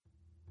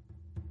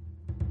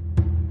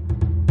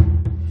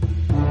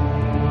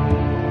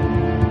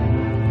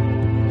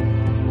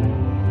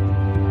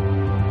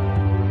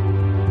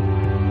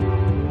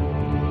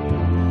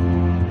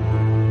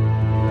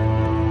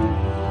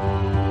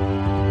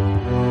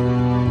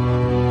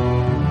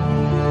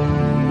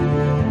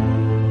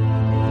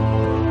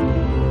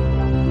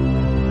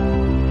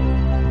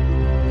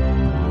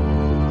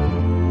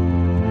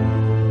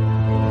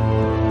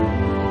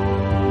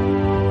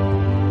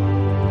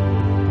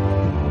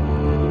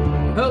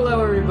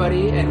Hello,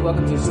 everybody, and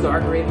welcome to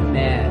Stargrave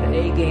Mad,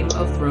 a Game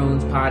of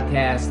Thrones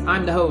podcast.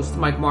 I'm the host,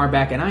 Mike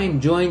Marbach, and I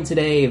am joined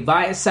today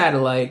via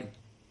satellite.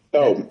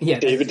 Oh, yeah.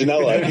 David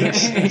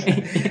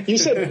Danella.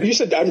 You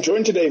said I'm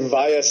joined today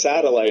via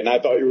satellite, and I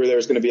thought there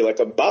was going to be like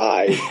a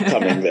bye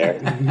coming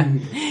there.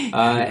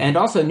 And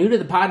also new to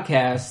the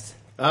podcast,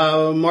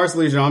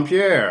 Marcely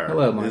Jean-Pierre.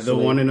 Hello, Marcely. The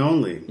one and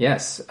only.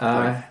 Yes.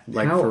 For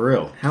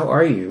real. How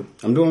are you?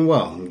 I'm doing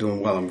well.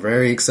 I'm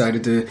very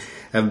excited to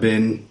have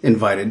been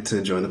invited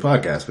to join the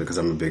podcast because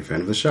I'm a big fan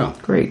of the show.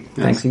 Great.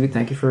 Yes.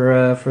 Thank you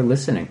for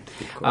listening.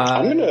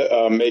 I'm going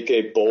to make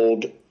a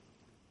bold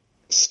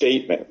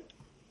statement.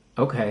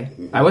 Okay.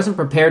 I wasn't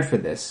prepared for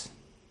this.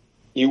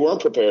 You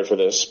weren't prepared for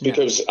this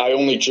because I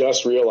only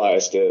just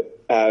realized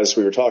it as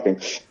we were talking.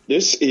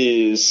 This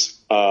is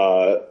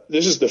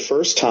the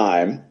first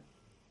time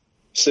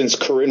since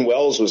Corinne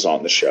Wells was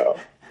on the show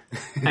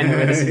I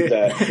know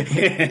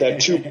that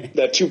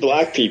two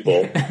black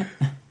people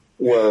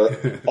were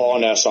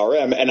on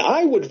SRM, and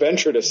I would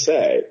venture to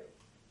say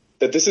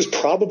that this is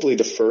probably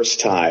the first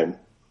time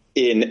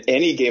in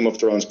any Game of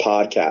Thrones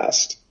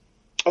podcast.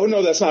 Oh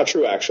no, that's not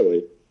true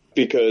actually.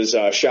 Because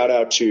shout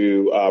out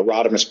to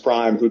Rodimus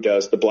Prime, who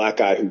does the Black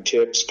Guy Who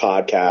Tips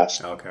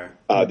podcast. Okay,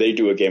 they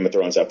do a Game of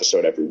Thrones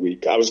episode every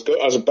week. I was going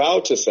to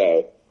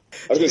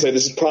say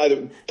this is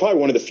probably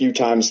one of the few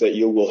times that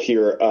you will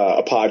hear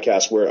a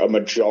podcast where a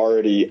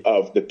majority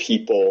of the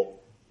people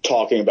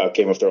talking about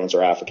Game of Thrones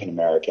are African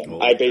American.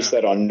 I base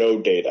that on no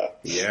data.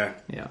 Yeah.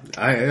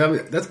 I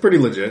mean, that's pretty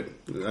legit.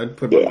 I'd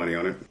put my money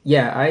on it.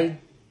 Yeah,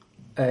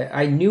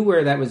 I knew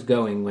where that was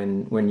going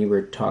when you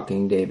were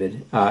talking,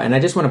 David. And I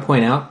just want to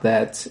point out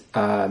that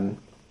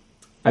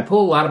I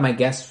pull a lot of my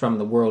guests from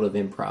the world of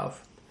improv.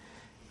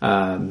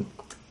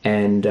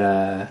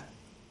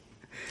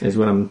 Is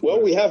what I'm...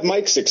 Well, we have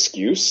Mike's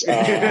excuse.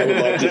 I would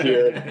like to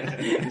hear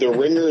the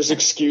Ringer's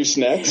excuse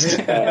next.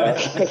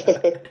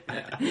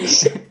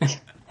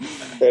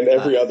 And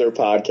every other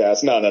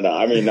podcast. No.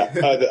 I mean,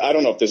 I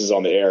don't know if this is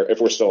on the air,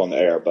 if we're still on the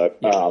air,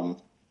 but...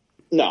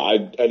 No, I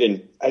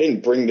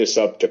didn't bring this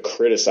up to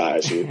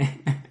criticize you.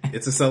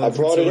 It's a celebratory I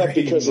brought it up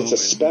because it's a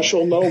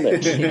special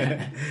moment.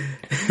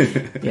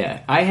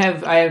 Yeah. I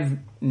have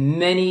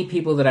many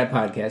people that I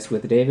podcast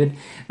with, David,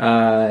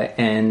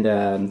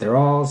 and they're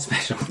all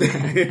special.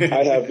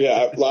 I have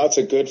lots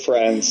of good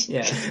friends.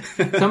 Yeah,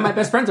 some of my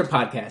best friends are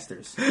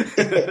podcasters.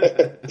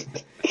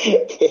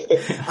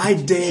 I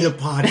date a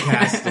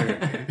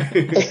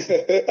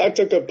podcaster. I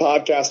took a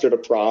podcaster to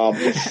prom.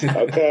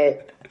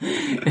 Okay.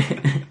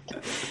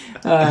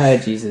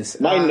 Jesus.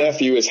 My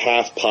nephew is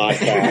half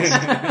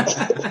podcast.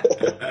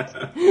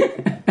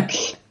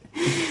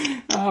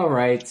 All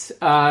right.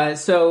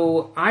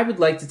 So I would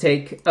like to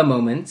take a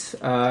moment,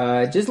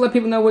 just let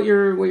people know what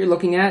you're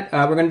looking at.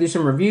 We're going to do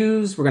some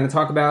reviews. We're going to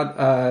talk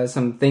about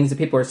some things that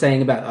people are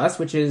saying about us,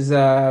 which is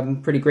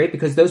pretty great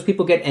because those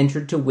people get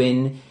entered to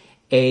win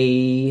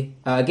a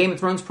Game of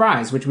Thrones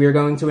prize, which we are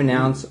going to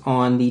announce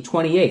on the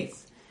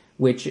 28th,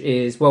 which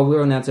is, well,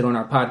 we'll announce it on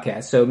our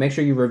podcast. So make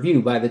sure you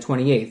review by the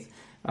 28th.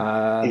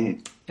 Our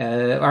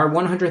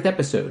 100th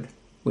episode,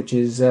 which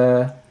is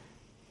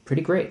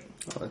pretty great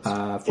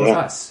for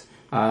us,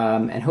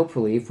 and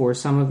hopefully for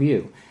some of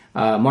you.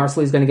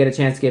 Marcely's going to get a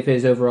chance to give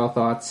his overall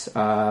thoughts,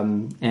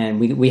 and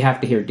we have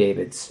to hear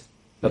David's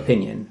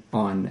opinion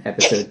on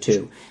episode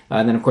 2.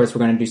 And then, of course, we're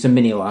going to do some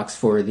mini-locks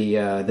for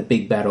the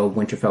big battle of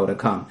Winterfell to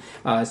come.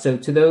 So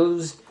to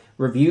those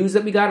reviews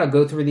that we got, I'll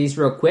go through these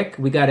real quick.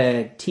 We got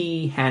a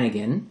T.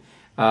 Hannigan.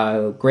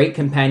 Great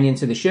companion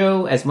to the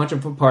show, as much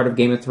of a part of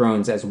Game of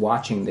Thrones as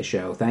watching the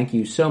show. Thank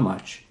you so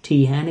much,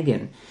 T.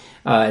 Hannigan.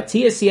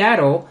 Tia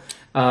Seattle,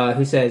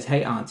 who says,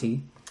 "Hey,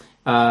 Auntie.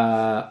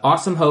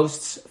 Awesome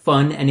hosts,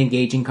 fun and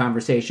engaging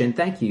conversation."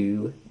 Thank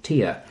you,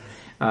 Tia.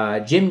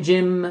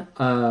 Jim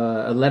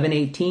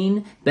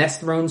 1118, best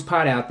Thrones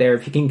pod out there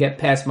if you can get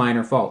past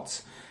minor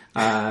faults.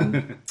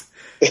 In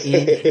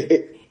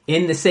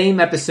the same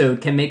episode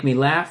can make me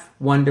laugh,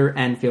 wonder,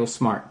 and feel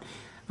smart.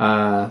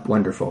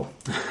 Wonderful.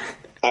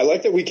 I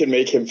like that we can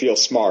make him feel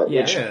smart,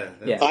 which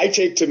I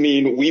take to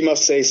mean we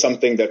must say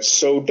something that's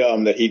so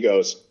dumb that he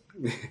goes,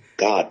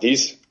 God,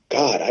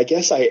 I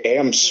guess I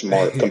am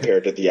smart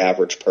compared to the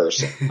average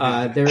person.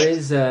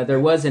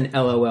 There was an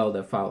LOL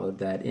that followed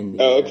that in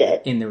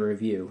the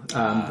review,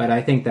 but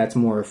I think that's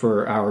more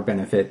for our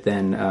benefit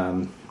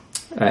than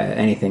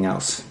anything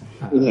else.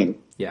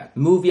 Yeah,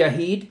 Move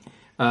Yahid.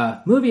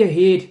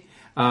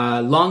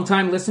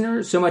 Long-time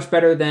listener, so much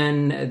better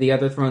than the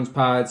other Thrones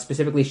pods,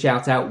 specifically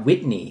shouts out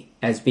Whitney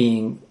as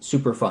being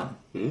super fun.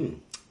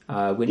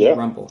 Whitney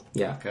Rumble.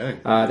 Yeah. Okay.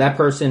 That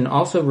person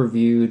also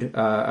reviewed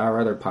our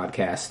other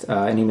podcast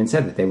and even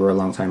said that they were a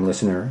long-time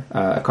listener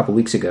a couple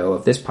weeks ago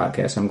of this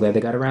podcast. I'm glad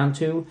they got around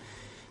to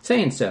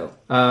saying so.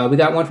 We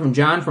got one from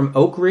John from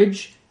Oak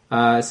Ridge.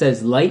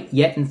 Says, light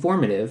yet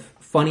informative,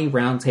 funny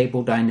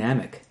roundtable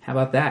dynamic. How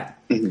about that?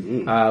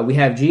 We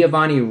have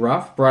Giovanni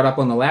Ruff brought up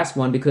on the last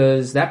one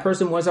because that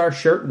person was our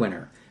shirt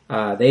winner.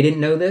 They didn't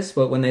know this,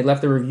 but when they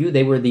left the review,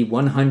 they were the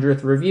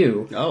 100th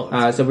review.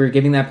 So we were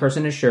giving that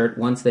person a shirt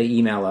once they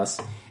email us.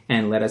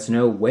 and let us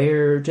know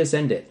where to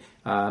send it.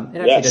 It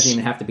actually doesn't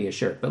even have to be a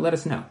shirt, but let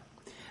us know.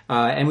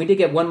 And we did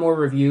get one more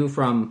review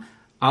from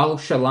Al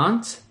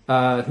Shalant,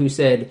 who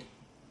said,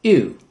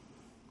 "Ew."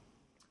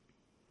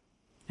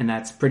 And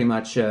that's pretty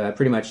much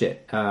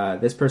it.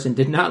 This person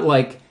did not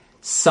like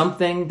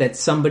something that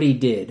somebody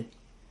did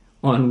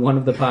on one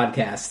of the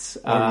podcasts.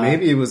 Or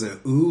maybe it was a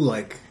ooh,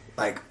 like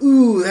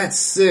ooh, that's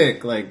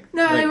sick.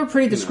 They were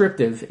pretty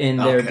descriptive in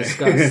their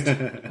disgust.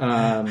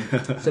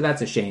 So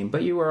that's a shame.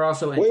 But you were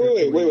also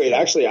wait.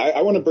 Actually,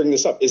 I want to bring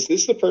this up. Is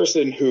this the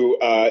person who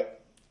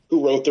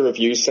wrote the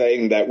review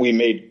saying that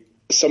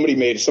somebody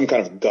made some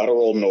kind of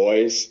guttural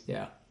noise?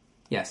 Yeah.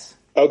 Yes.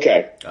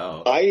 Okay.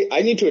 Oh.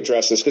 I need to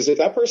address this because if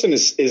that person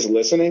is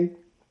listening,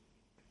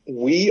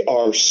 we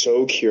are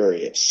so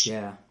curious.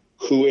 Yeah.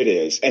 Who it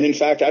is. And in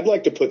fact, I'd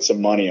like to put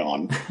some money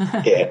on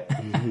it.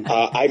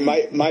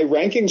 My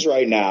rankings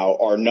right now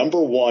are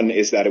number 1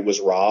 is that it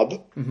was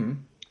Rob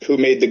who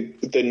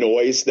made the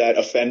noise that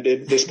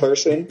offended this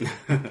person.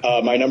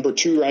 My number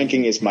 2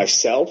 ranking is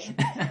myself.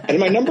 And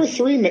my number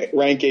 3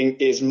 ranking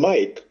is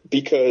Mike,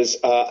 because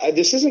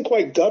this isn't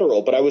quite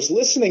guttural, but I was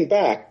listening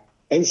back,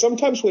 and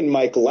sometimes when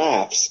Mike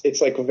laughs,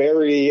 it's like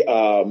very...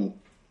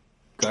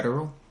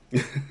 guttural?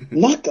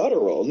 Not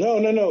guttural.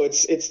 No.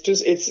 But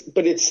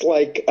it's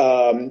like,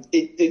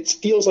 it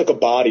feels like a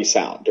body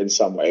sound in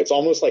some way. It's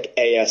almost like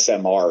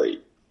ASMR-y.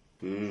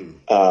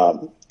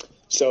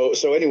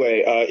 So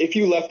anyway, if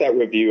you left that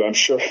review, I'm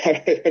sure,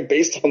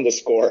 based on the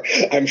score,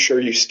 I'm sure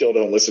you still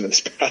don't listen to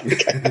this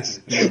podcast.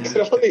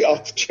 But on the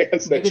off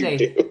chance that you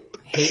do.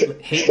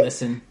 Hate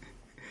listen.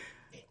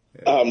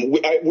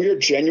 We are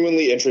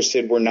genuinely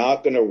interested. We're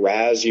not going to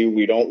razz you.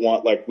 We don't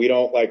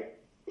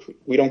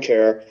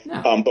care.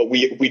 No. But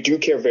we do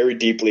care very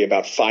deeply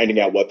about finding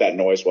out what that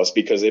noise was,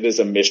 because it is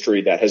a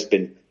mystery that has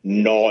been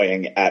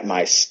gnawing at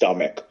my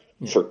stomach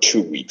for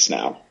 2 weeks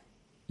now.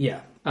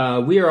 Yeah.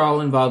 We are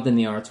all involved in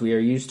the arts. We are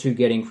used to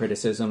getting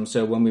criticism.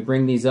 So when we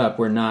bring these up,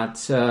 we're not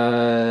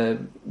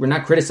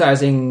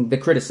criticizing the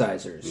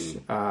criticizers.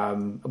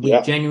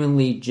 We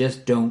genuinely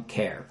just don't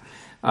care.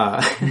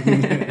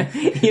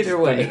 Either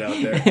way.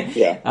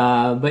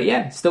 But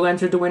yeah, still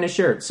entered to win a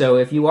shirt. So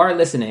if you are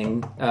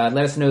listening, let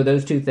us know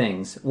those 2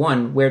 things.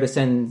 1, where to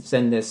send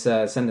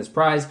this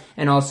prize,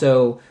 and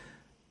also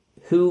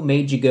who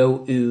made you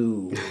go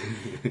ooh.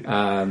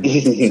 So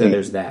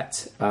there's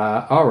that.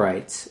 All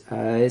right.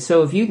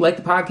 So if you like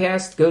the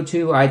podcast, go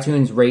to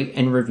iTunes, rate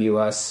and review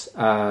us,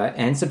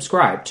 and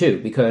subscribe too,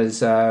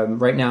 because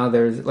right now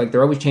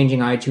they're always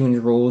changing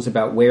iTunes rules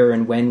about where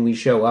and when we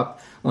show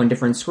up on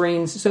different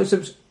screens. So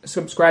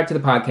subscribe to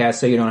the podcast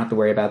so you don't have to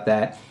worry about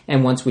that.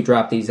 And once we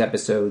drop these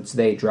episodes,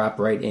 they drop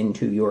right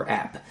into your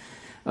app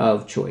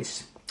of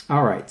choice.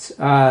 All right.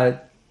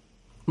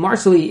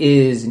 Marcelly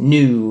is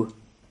new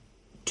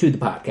to the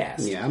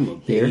podcast. Yeah, I'm a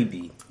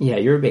baby. Yeah,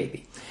 you're a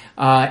baby.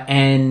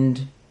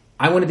 And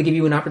I wanted to give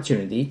you an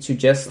opportunity to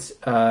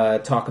just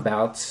talk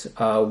about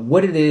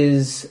what it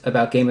is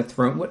about Game of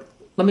Thrones.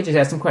 Let me just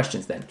ask some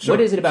questions then. Sure,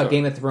 what is it about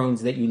Game of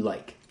Thrones that you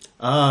like?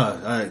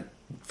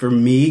 For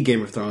me,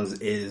 Game of Thrones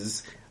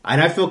is,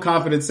 and I feel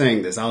confident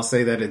saying this, I'll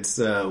say that it's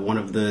one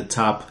of the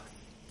top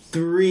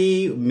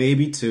 3,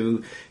 maybe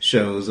 2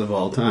 shows of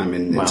all time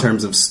in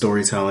terms of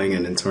storytelling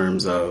and in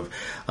terms of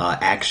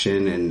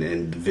action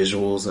and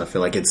visuals. I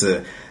feel like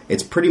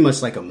it's pretty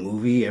much like a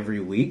movie every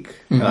week,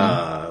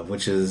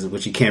 which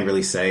you can't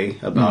really say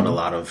about a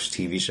lot of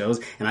TV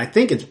shows. And I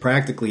think it's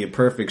practically a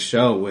perfect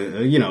show, with,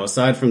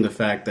 aside from the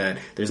fact that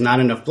there's not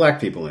enough black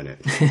people in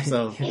it.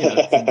 So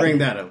to bring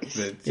that up,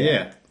 but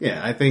yeah,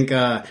 I think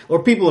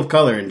or people of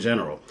color in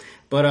general.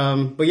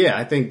 But yeah,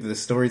 I think the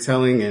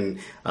storytelling and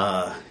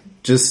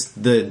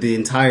just the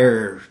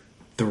entire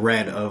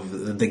thread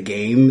of the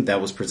game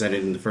that was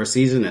presented in the first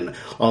season, and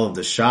all of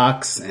the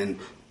shocks and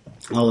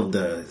all of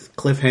the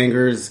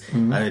cliffhangers,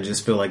 I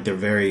just feel like they're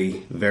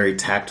very, very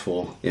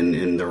tactful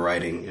in the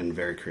writing and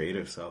very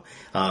creative. So,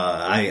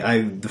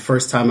 the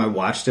first time I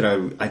watched it,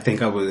 I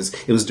think it was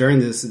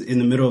in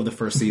the middle of the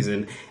first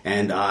season,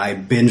 and I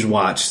binge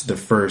watched the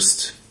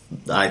first,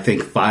 I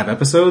think, 5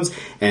 episodes,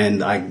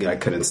 and I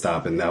couldn't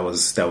stop, and that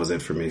was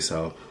it for me.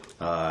 So,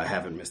 I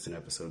haven't missed an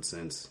episode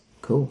since.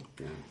 Cool.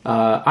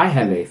 Yeah. I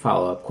have a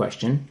follow-up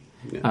question,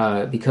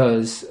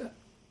 because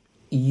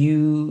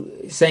you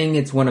saying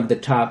it's one of the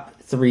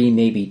top 3,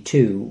 maybe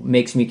 2,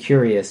 makes me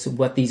curious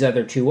what these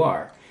other 2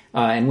 are.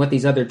 And what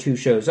these other 2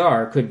 shows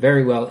are could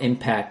very well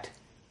impact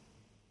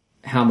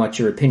how much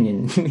your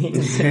opinion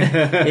means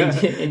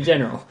in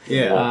general.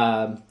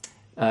 Yeah.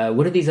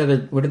 What are these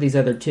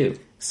other 2?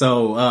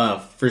 So,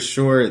 for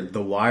sure,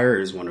 The Wire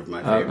is one of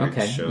my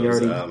favorite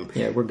shows.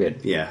 We're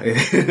good. Yeah.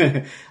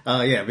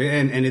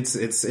 And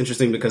it's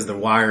interesting because The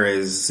Wire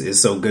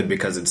is so good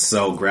because it's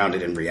so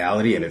grounded in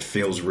reality and it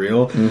feels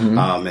real.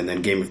 And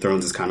then Game of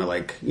Thrones is kind of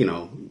like,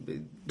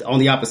 on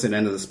the opposite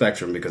end of the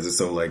spectrum because it's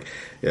so like,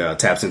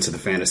 taps into the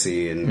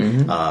fantasy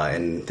and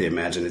the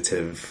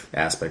imaginative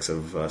aspects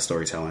of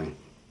storytelling.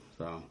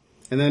 So.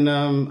 And then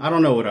I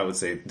don't know what I would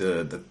say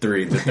the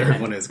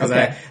third one is because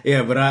Okay.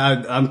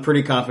 I'm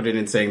pretty confident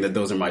in saying that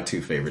those are my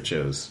two favorite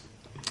shows.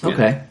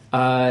 Okay.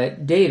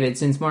 David,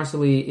 since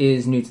Marcelly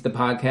is new to the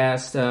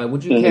podcast,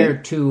 would you care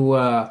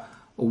to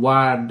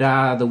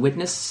Wada the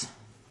Witness?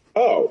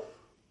 Oh,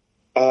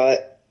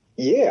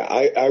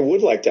 yeah, I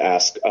would like to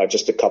ask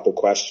just a couple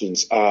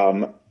questions.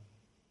 So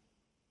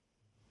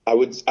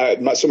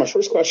my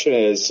first question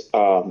is,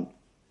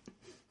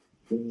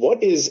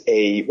 what is,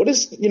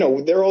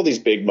 there are all these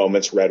big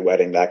moments, Red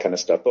Wedding, that kind of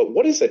stuff, but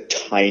what is a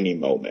tiny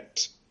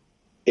moment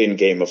in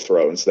Game of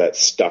Thrones that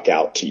stuck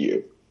out to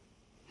you?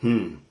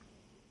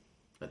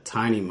 A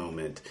tiny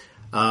moment.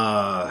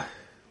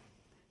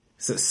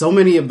 So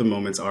many of the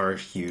moments are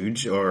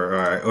huge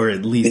or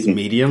at least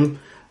medium.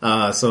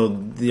 So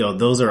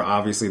those are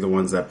obviously the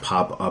ones that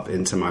pop up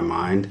into my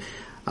mind.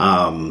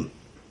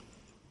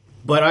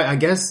 But I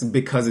guess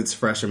because it's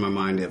fresh in my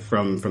mind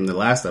from the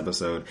last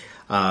episode,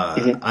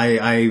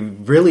 I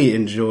really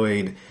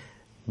enjoyed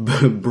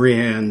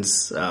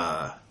Brienne's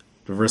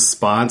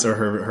response or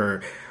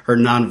her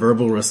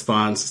nonverbal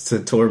response to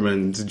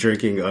Tormund's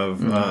drinking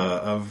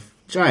of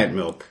giant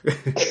milk.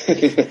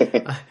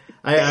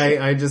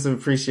 I just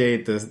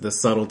appreciate the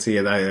subtlety,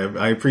 and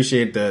I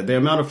appreciate the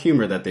amount of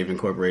humor that they've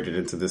incorporated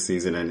into this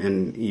season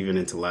and even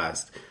into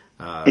last.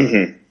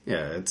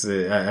 Yeah,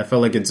 I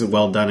felt like it's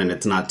well done and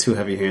it's not too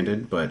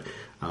heavy-handed, but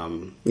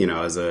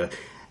as a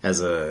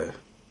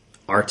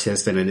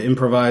artist and an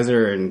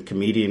improviser and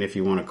comedian, if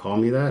you want to call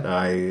me that,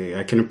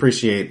 I can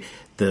appreciate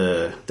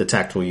the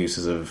tactful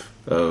uses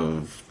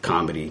of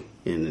comedy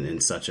in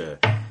such a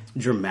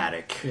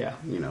dramatic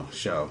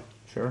show.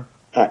 Sure.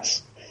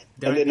 Nice.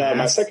 And then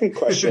my second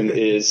question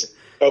is,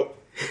 no,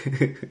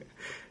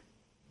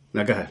 go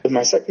ahead.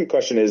 My second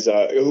question is,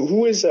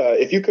 who is,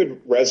 if you could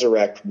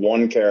resurrect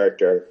one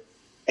character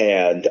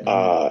and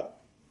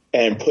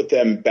put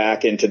them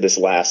back into this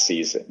last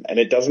season, and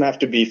it doesn't have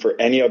to be for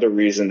any other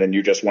reason than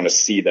you just want to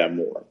see them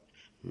more.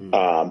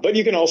 But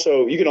you can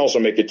also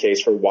make a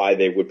case for why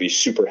they would be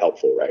super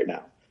helpful right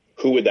now.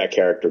 Who would that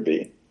character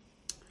be?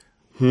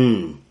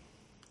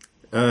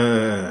 That's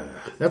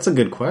a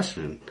good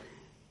question.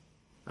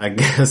 I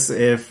guess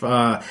if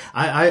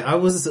I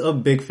was a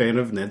big fan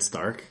of Ned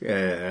Stark,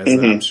 as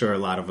I'm sure a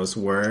lot of us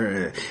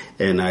were,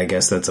 and I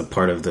guess that's a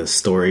part of the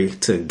story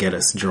to get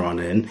us drawn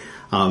in.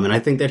 And I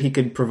think that he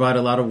could provide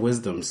a lot of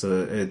wisdom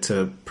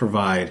to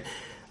provide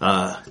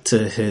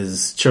to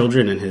his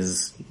children and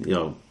his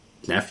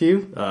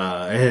nephew,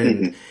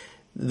 and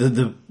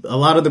a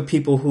lot of the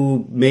people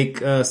who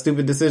make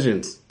stupid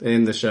decisions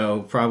in the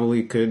show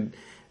probably could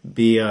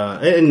be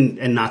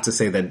and not to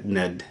say that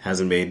Ned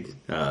hasn't made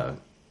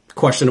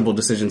questionable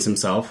decisions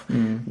himself,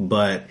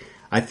 but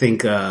I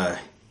think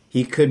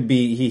he could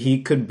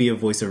be a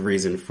voice of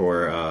reason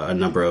for a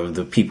number of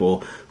the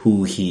people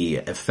who he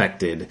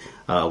affected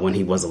when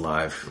he was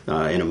alive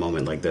in a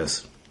moment like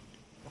this.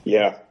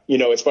 Yeah.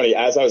 It's funny.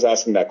 As I was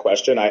asking that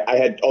question, I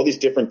had all these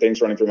different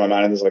things running through my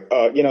mind, and it's like,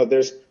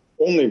 there's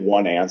only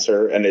one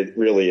answer, and it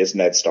really is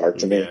Ned Stark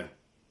to me. Yeah.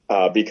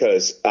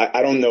 Because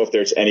I don't know if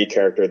there's any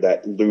character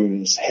that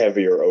looms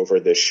heavier over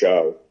this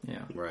show.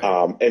 Yeah,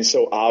 right. And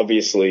so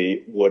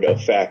obviously would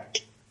have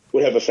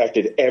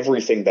affected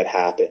everything that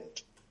happened.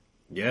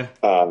 Yeah.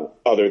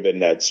 Other than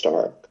Ned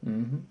Stark.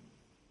 Mm-hmm.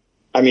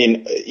 I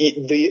mean,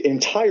 the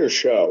entire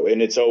show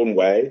in its own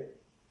way,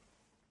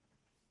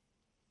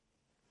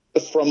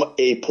 from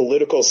a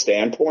political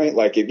standpoint,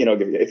 like,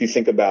 if you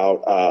think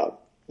about,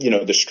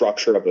 the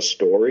structure of a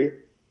story,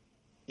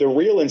 the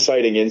real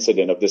inciting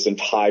incident of this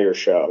entire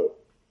show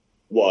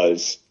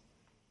was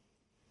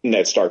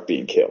Ned Stark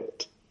being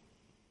killed.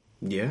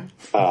 Yeah.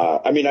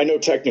 I mean, I know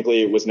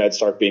technically it was Ned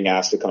Stark being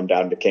asked to come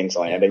down to King's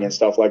Landing and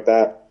stuff like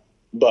that,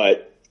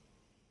 but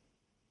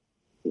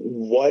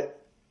the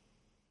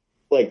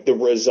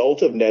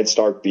result of Ned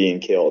Stark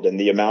being killed and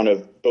the amount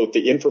of both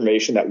the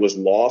information that was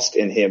lost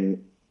in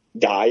him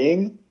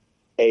dying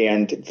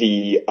and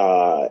the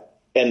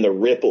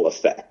ripple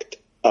effect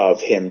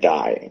of him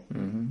dying.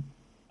 Mm-hmm.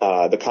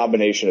 The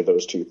combination of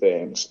those two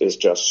things is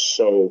just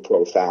so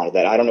profound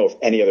that I don't know if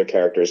any other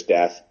character's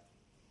death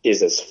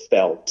is as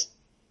felt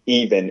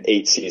even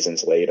 8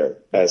 seasons later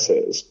as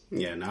his.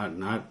 Yeah,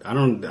 I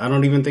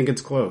don't even think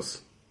it's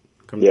close.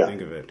 Come to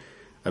think of it.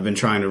 I've been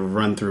trying to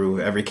run through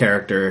every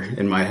character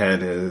in my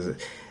head,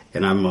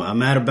 and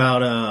I'm at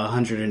about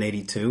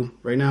 182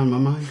 right now in my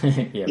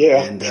mind.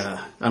 Yeah. And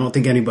I don't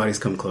think anybody's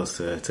come close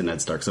to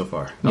Ned Stark so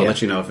far. I'll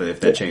let you know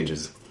if that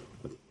changes.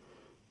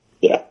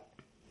 Yeah.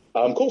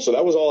 Cool. So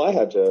that was all I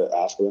had to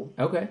ask them.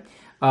 Okay.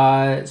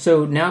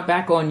 So now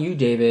back on you,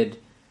 David.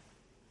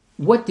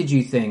 What did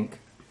you think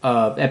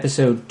of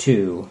episode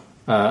 2,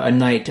 A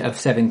Night of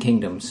Seven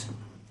Kingdoms?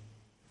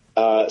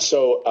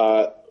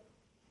 So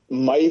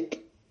Mike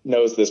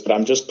knows this, but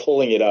I'm just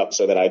pulling it up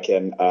so that I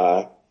can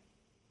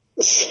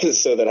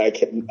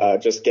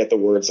just get the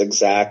words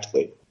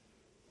exactly.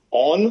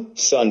 On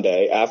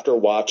Sunday, after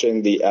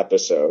watching the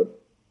episode,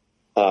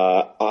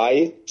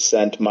 I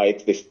sent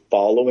Mike the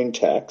following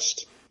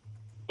text.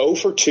 0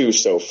 for 2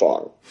 so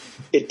far.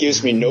 It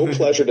gives me no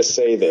pleasure to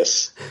say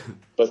this,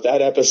 but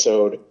that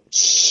episode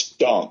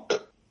stunk.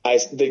 I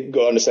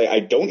go on to say I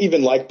don't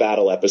even like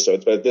battle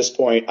episodes, but at this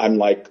point I'm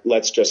like,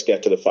 let's just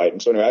get to the fight.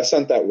 And so anyway, I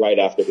sent that right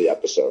after the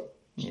episode.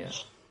 Yeah.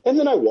 And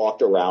then I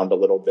walked around a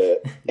little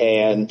bit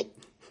and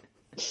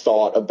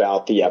thought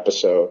about the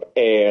episode,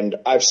 and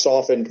I've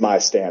softened my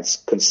stance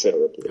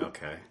considerably.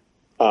 Okay.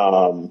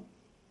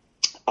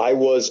 I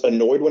was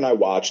annoyed when I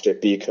watched it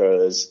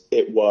because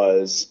it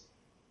was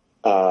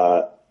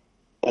an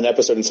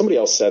episode, and somebody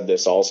else said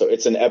this also,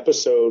 it's an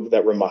episode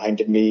that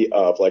reminded me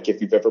of, like,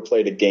 if you've ever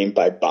played a game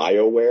by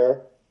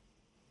BioWare,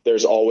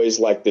 there's always,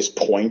 like, this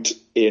point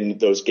in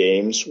those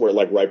games where,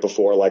 like, right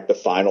before, like, the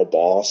final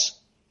boss,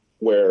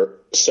 where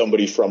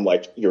somebody from,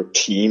 like, your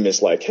team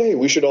is like, hey,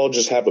 we should all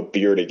just have a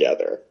beer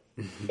together.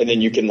 And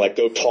then you can, like,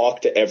 go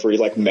talk to every,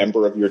 like,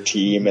 member of your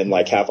team and,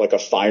 like, have, like, a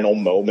final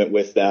moment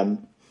with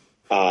them.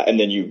 And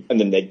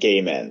then the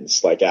game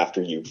ends. Like,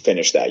 after you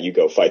finish that, you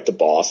go fight the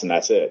boss, and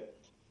that's it.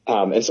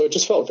 And so it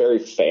just felt very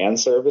fan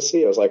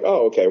servicey. I was like,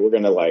 oh, okay,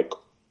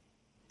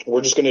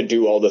 we're just gonna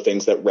do all the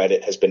things that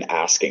Reddit has been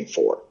asking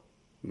for.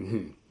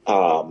 Mm-hmm.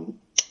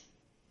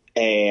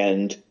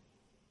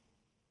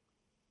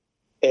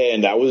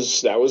 And that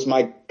was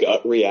my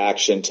gut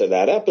reaction to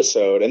that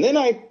episode. And then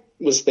I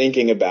was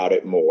thinking about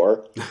it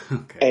more,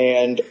 okay.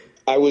 And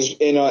I was,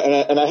 and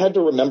I had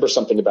to remember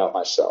something about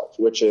myself,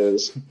 which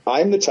is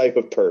I'm the type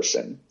of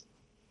person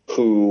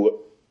who,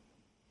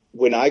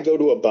 when I go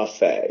to a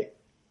buffet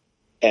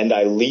and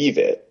I leave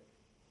it,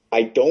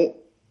 when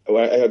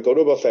I go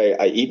to a buffet,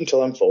 I eat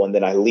until I'm full and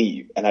then I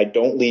leave, and I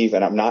don't leave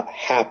and I'm not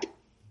happy.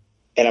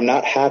 And I'm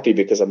not happy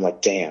because I'm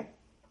like, damn,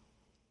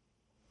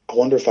 I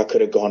wonder if I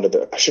should have gone to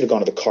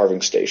the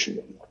carving station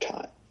one more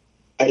time.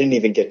 I didn't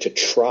even get to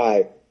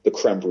try the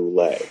creme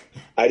brulee.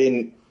 I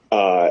didn't,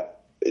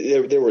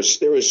 there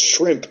was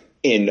shrimp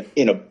in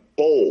a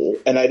bowl,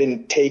 and I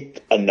didn't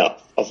take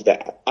enough of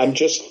that. I'm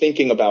just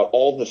thinking about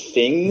all the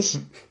things,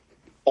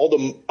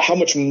 how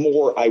much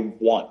more I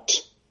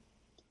want.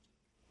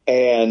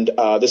 And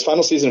this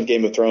final season of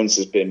Game of Thrones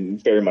has been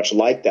very much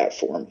like that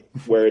for me,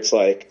 where it's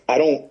like, I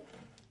don't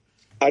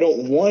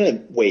want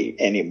to wait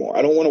anymore.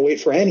 I don't want to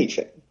wait for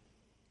anything.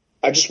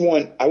 I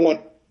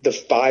want the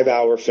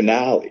 5-hour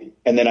finale,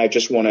 and then I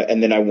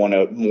want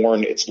to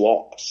mourn its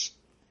loss.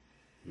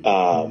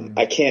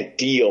 I can't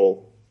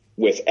deal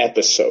with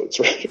episodes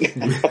right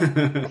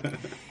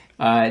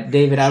now.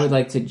 David, I would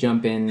like to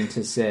jump in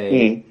to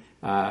say,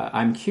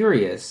 I'm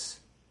curious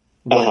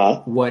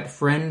what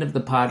friend of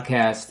the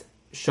podcast,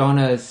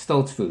 Shauna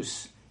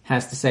Stoltzfus,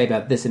 has to say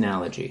about this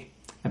analogy,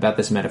 about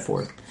this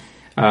metaphor.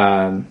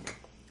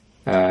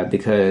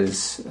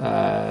 Because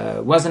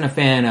wasn't a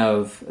fan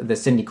of the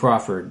Cindy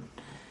Crawford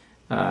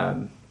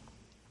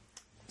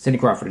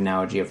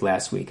analogy of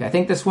last week. I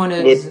think this one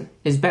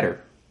is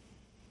better.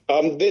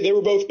 They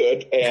were both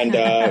good, and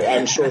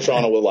I'm sure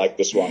Shauna will like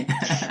this one.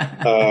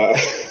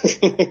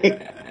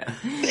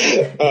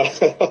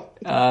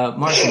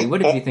 Marcy,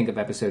 what did you think of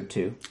episode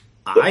 2?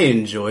 I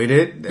enjoyed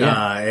it,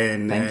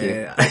 Thank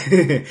you.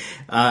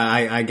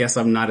 I guess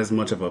I'm not as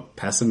much of a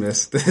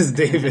pessimist as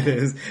David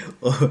is,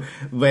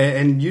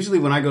 and usually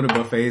when I go to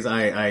buffets,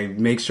 I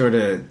make sure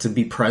to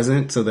be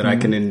present so that I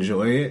can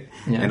enjoy it,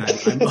 and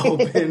I'm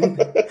open,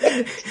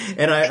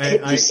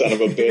 and you son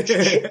of a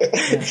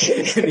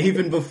bitch. And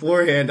even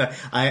beforehand,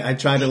 I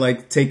try to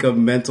like take a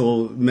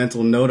mental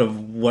note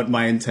of what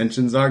my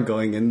intentions are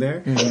going in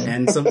there,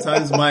 and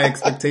sometimes my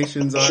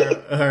expectations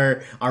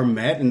are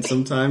met, and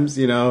sometimes,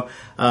 you know,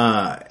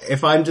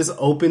 if I'm just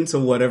open to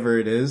whatever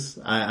it is,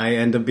 I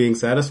end up being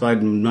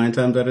satisfied 9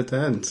 times out of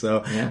 10.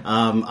 So,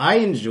 I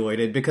enjoyed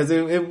it because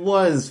it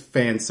was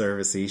fan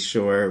servicey,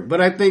 sure, but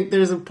I think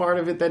there's a part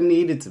of it that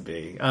needed to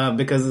be,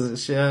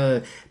 because,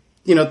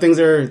 you know, things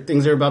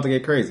are about to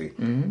get crazy.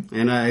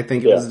 And I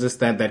think it was just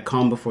that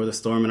calm before the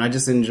storm. And I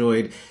just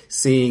enjoyed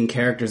seeing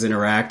characters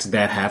interact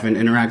that haven't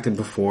interacted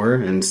before,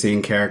 and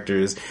seeing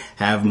characters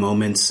have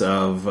moments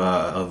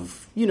of,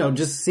 you know,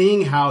 just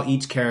seeing how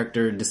each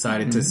character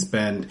decided to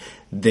spend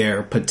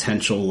their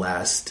potential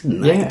last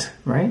night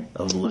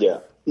of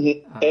life. Yeah.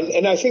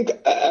 And I think,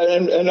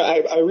 and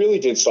I really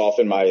did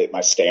soften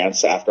my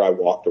stance after I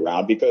walked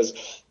around, because,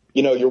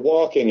 you know, you're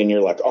walking and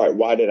you're like, all right,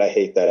 why did I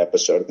hate that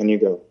episode? And you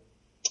go,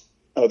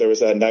 oh, there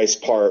was that nice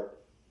part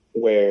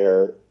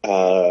where,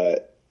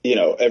 you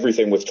know,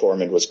 everything with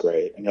Tormund was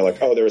great. And you're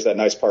like, oh, there was that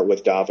nice part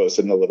with Davos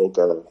and the little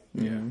girl.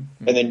 Yeah.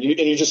 And then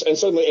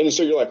so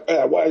you're like,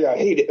 why I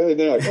hate it. And then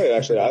you're like, hey,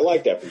 actually, I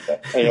liked everything.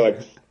 And you're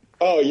like,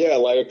 oh yeah,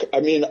 like, I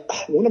mean,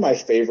 one of my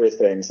favorite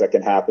things that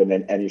can happen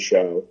in any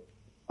show,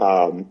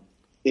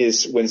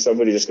 is when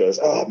somebody just goes,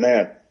 oh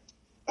man,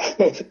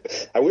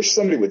 I wish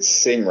somebody would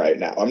sing right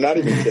now. I'm not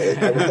even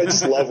kidding. I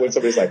just love when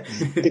somebody's like,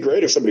 it'd be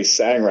great if somebody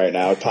sang right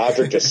now.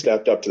 Todrick just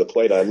stepped up to the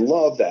plate. I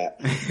love that.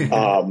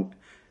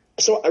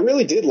 So I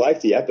really did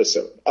like the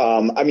episode.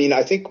 I mean,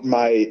 I think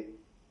my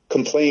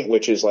complaint,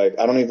 which is like,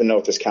 I don't even know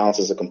if this counts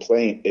as a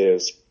complaint,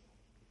 is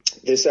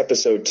this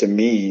episode to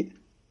me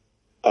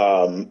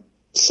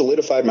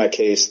solidified my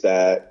case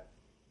that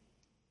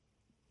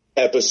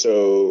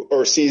episode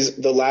or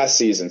the last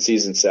season,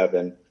 season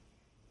 7,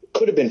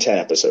 could have been 10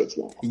 episodes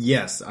long.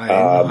 Yes, I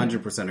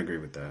 100% agree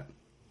with that.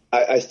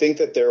 I think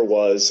that there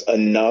was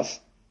enough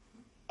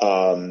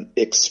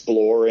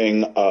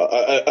exploring,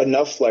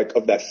 enough like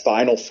of that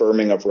final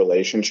firming of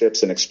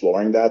relationships and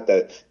exploring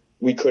that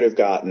we could have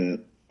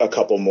gotten a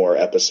couple more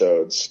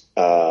episodes.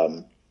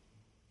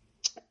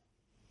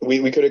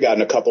 We could have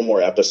gotten a couple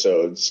more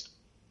episodes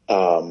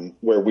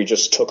where we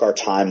just took our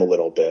time a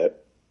little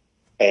bit,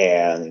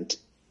 and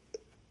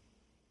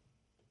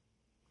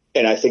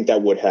I think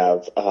that would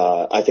have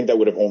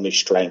only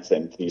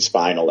strengthened these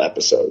final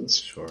episodes.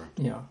 Sure.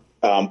 Yeah.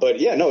 But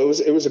yeah, no,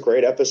 it was a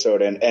great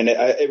episode, and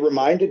it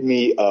reminded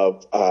me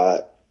of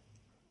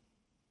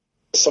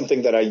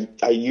something that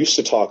I used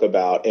to talk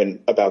about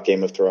about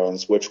Game of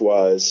Thrones, which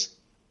was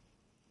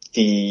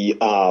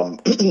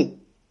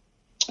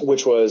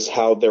which was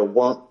how there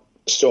weren't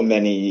so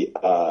many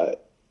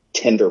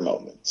tender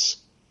moments.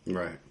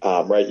 Right.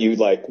 Right. You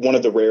like one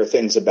of the rare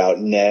things about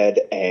Ned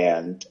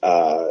and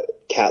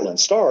Catelyn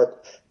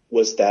Stark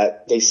was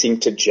that they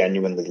seemed to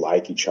genuinely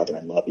like each other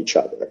and love each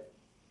other.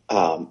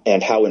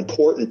 And how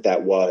important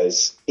that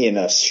was in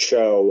a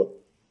show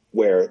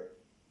where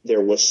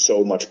there was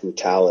so much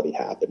brutality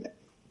happening,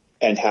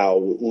 and how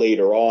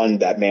later on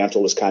that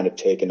mantle was kind of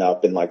taken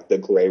up in like the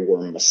Grey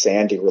Worm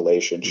Missandei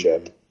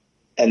relationship,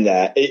 and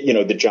that,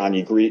 the Jon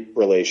Ygritte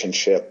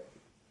relationship,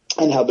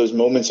 and how those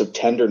moments of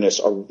tenderness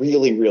are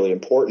really, really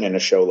important in a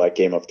show like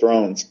Game of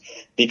Thrones,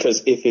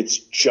 because if it's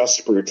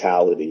just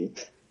brutality,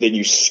 then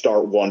you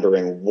start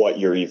wondering what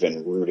you're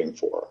even rooting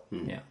for.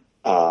 Yeah.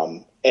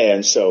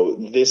 And so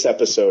this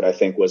episode, I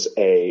think, was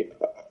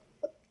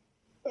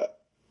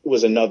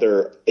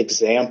another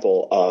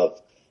example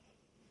of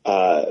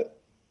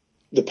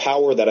the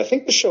power that I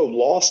think the show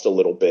lost a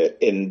little bit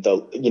in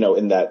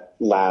that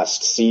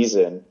last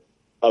season,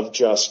 of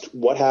just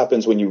what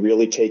happens when you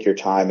really take your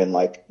time and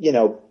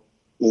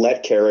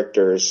let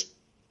characters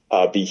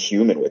be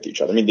human with each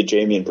other. I mean, the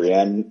Jaime and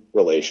Brienne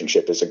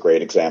relationship is a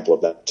great example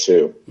of that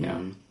too.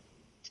 Yeah.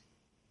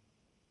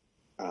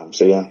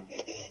 So yeah.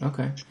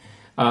 Okay.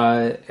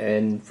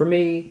 And for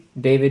me,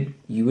 David,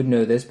 you would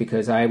know this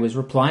because I was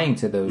replying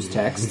to those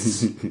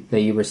texts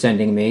that you were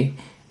sending me.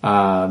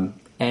 And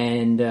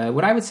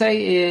what I would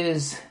say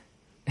is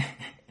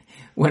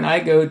when I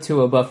go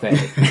to a buffet,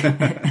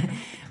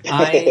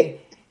 I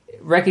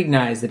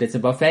recognize that it's a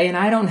buffet and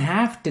I don't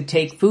have to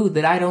take food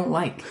that I don't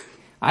like.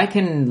 I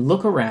can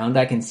look around,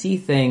 I can see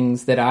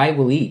things that I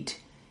will eat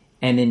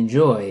and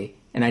enjoy,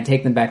 and I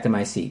take them back to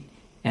my seat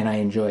and I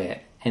enjoy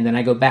it. And then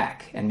I go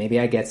back and maybe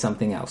I get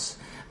something else.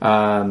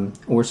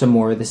 Or some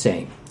more of the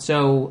same.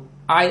 So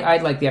I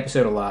like the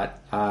episode a lot.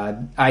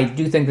 I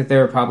do think that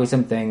there are probably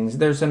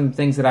there's some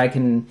things that I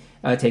can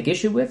take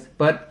issue with,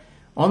 but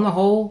on the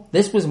whole,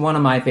 this was one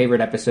of my favorite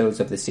episodes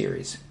of the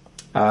series.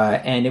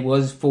 And it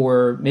was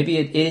maybe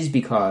it is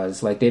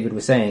because, like David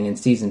was saying, in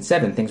season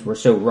 7, things were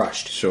so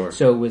rushed. Sure.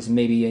 So it was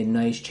maybe a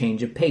nice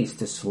change of pace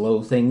to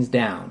slow things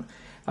down,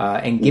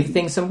 and give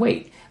things some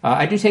weight.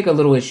 I do take a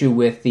little issue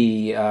with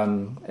the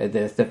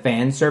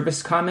fan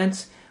service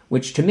comments,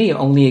 which to me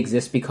only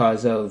exists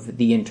because of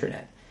the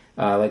internet.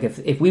 Like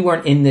if we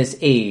weren't in this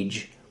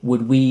age,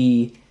 what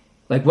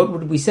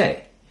would we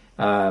say?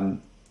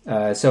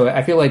 So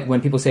I feel like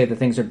when people say that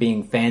things are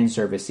being fan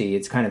servicey,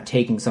 it's kind of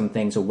taking some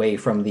things away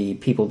from the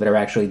people that are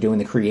actually doing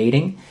the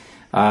creating.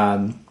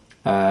 And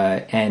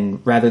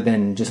rather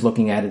than just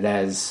looking at it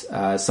as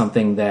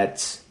something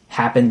that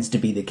happens to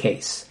be the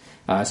case.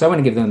 So I want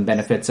to give them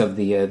benefits of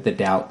the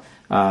doubt,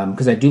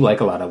 because I do like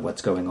a lot of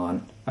what's going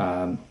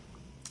on.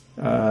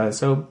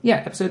 So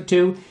yeah, episode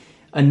 2,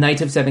 A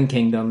Knight of Seven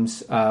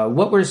Kingdoms.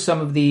 What were some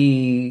of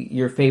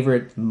your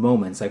favorite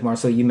moments? Like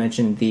Marcel, you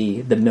mentioned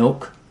the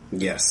milk.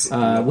 Yes.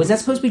 Was that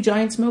supposed to be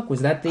Giant's milk?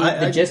 Was that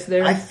the gist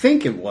there? I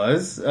think it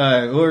was,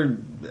 or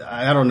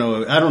I don't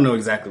know. I don't know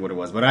exactly what it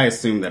was, but I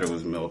assume that it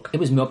was milk. It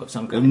was milk of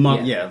some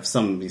kind. Yeah,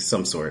 some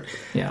sort.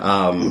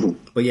 Yeah.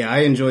 But yeah, I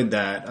enjoyed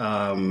that.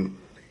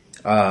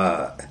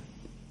 I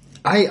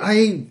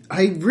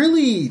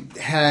really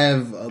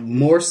have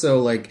more so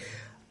like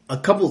a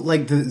couple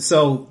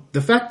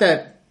the fact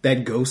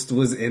that Ghost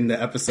was in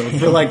the episode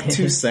for like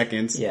 2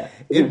 seconds. Yeah.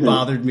 It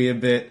bothered me a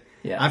bit.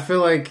 Yeah. I feel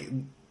like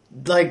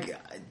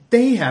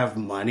they have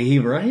money,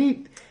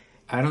 right?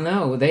 I don't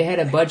know. They had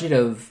a budget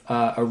of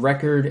a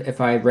record, if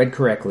I remember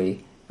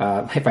correctly.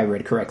 I think I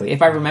read correctly.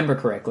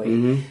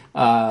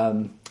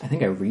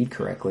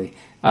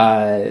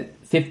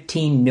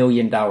 $15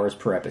 million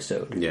per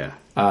episode. Yeah.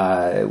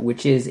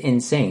 Which is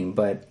insane,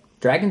 but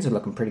dragons are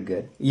looking pretty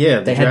good.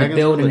 Yeah, they had to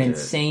build an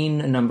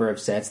insane number of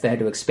sets. They had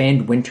to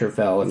expand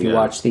Winterfell. If you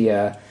watch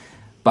the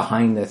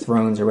Behind the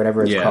Thrones or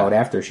whatever it's called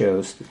after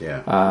shows,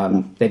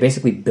 they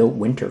basically built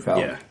Winterfell.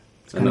 Yeah,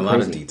 and a lot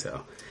of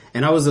detail.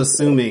 And I was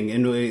assuming,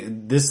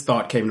 and this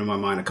thought came to my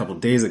mind a couple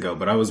of days ago,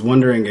 but I was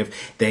wondering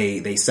if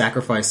they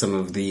sacrificed some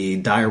of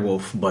the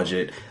Direwolf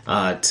budget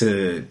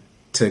to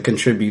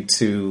contribute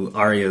to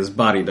Arya's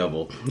body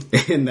double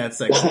in that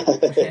section.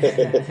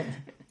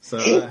 So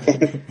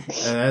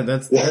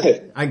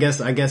that. I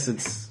guess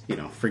it's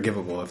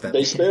forgivable if that.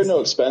 They spare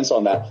no expense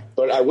on that.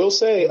 But I will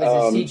say,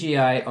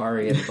 CGI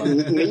Ari at the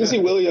bottom. Maisie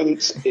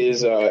Williams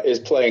is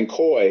playing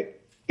coy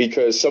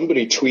because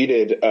somebody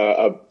tweeted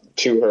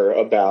to her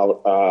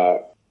about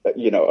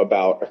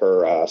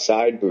her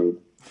side boob,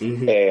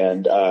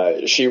 and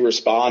she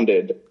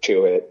responded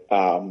to it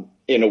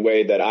in a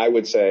way that I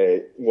would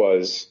say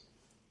was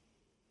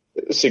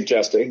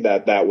suggesting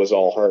that was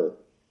all her.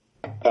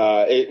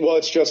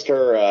 It's just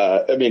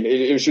her.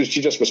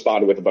 She just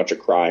responded with a bunch of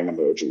crying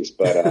emojis.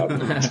 But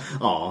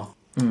aw.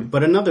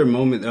 But another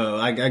moment,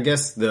 I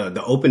guess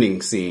the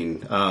opening scene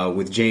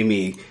with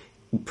Jaime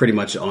pretty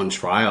much on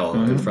trial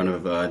in front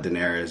of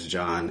Daenerys,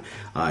 Jon,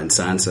 and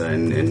Sansa,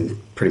 and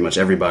pretty much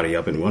everybody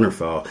up in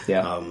Winterfell.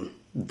 Yeah.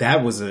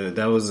 That was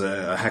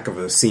a heck of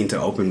a scene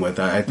to open with.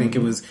 I think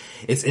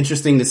it's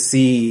interesting to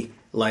see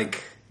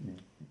like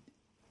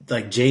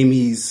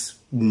Jaime's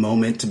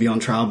moment to be on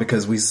trial,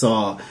 because we've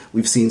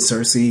seen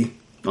Cersei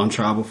on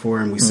trial before,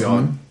 and we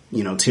saw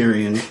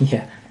Tyrion.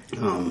 Yeah.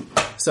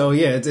 So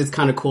yeah, it's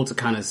kind of cool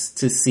to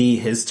see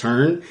his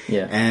turn.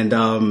 Yeah.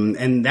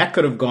 And that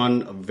could have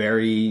gone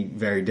very,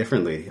 very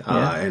differently.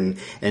 And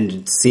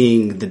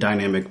seeing the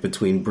dynamic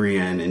between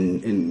Brienne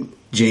and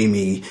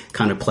Jaime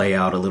kind of play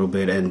out a little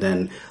bit, and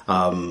then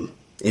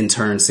in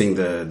turn seeing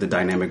the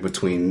dynamic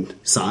between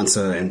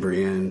Sansa and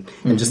Brienne,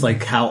 and just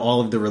like how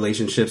all of the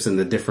relationships and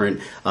the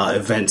different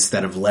events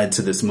that have led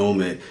to this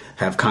moment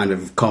have kind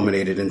of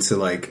culminated into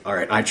like, all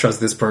right, I trust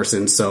this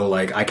person, so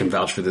like I can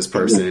vouch for this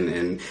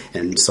person,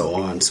 and so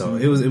on. So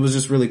it was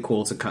just really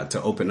cool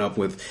to open up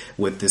with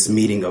this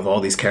meeting of all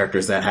these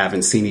characters that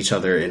haven't seen each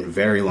other in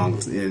very long,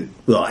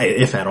 well,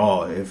 if at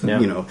all,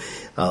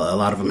 a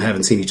lot of them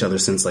haven't seen each other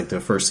since like the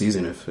first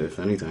season, if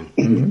anything.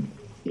 Mm-hmm.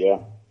 Yeah.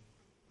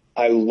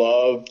 I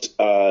loved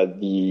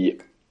the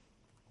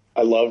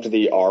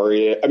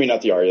Arya. I mean,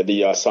 not the Arya.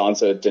 The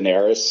Sansa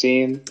Daenerys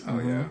scene.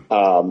 Oh yeah.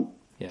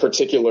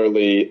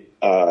 Particularly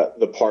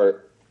the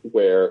part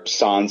where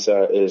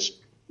Sansa is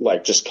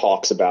like just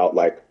talks about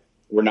like,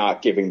 we're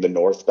not giving the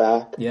North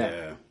back.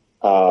 Yeah.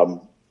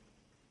 Man.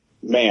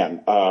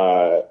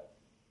 That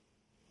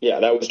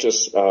was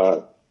just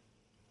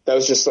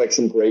like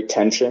some great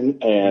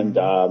tension,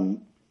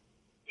 and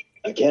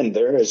again,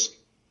 there is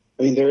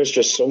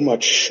just so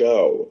much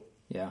show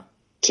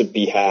to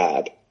be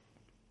had.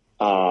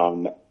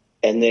 And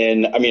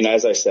then, I mean,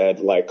 as I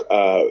said, like,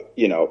 I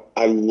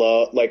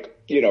love, like,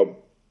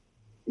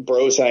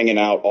 bros hanging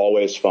out,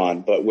 always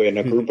fun. But when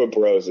a group of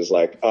bros is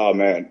like, oh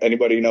man,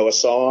 anybody know a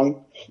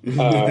song?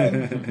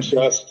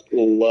 Just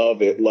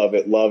love it, love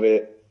it, love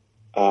it.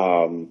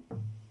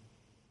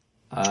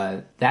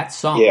 That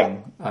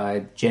song,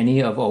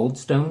 Jenny of Old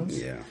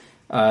Stones.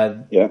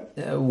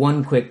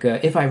 One quick,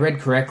 if I read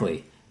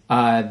correctly,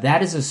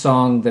 that is a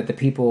song that the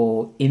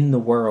people in the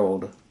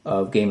world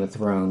of Game of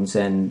Thrones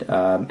and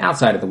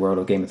outside of the world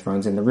of Game of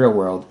Thrones, in the real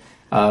world,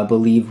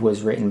 believe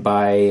was written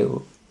by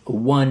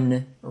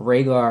one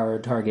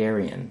Rhaegar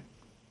Targaryen.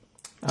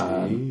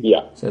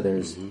 So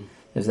there's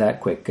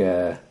that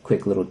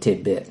quick little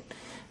tidbit.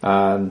 It's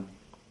a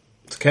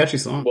catchy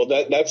song. Well,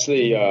 that's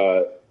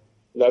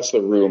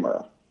the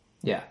rumor.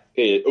 Yeah.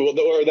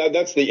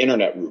 That's the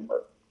internet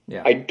rumor.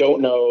 Yeah. I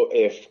don't know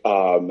if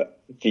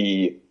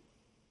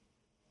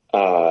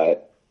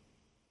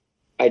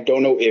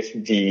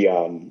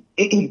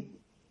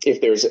if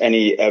there's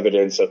any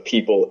evidence of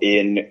people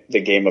in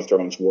the Game of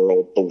Thrones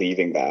world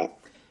believing that.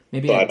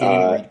 Maybe I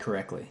didn't read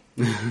correctly.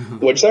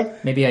 What'd you say?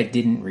 Maybe I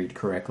didn't read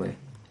correctly.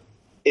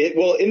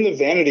 In the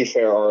Vanity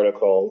Fair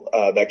article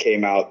that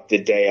came out the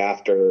day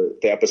after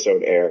the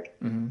episode aired,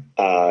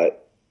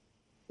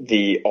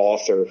 the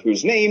author,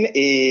 whose name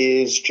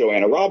is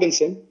Joanna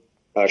Robinson,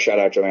 shout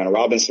out Joanna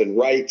Robinson,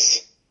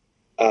 writes,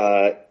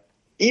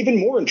 even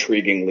more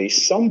intriguingly,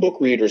 some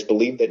book readers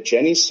believe that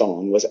Jenny's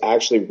song was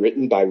actually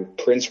written by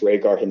Prince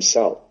Rhaegar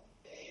himself.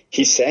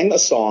 He sang a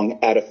song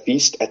at a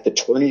feast at the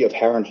tourney of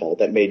Harrenhal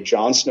that made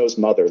Jon Snow's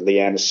mother,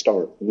 Lyanna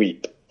Stark,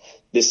 weep.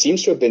 This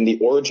seems to have been the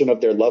origin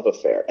of their love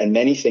affair, and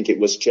many think it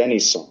was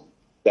Jenny's song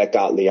that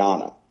got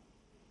Lyanna.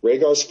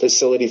 Rhaegar's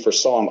facility for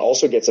song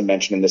also gets a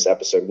mention in this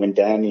episode when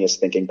Dany is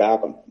thinking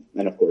back on him.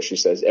 And of course she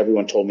says,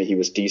 everyone told me he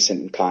was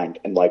decent and kind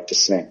and liked to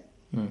sing.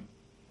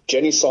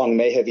 Jenny's song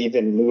may have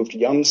even moved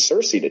young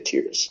Cersei to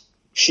tears.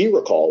 She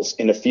recalls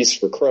in A Feast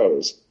for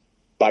Crows,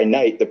 by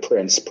night the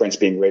prince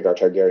being Rhaegar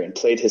Targaryen,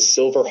 played his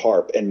silver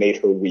harp and made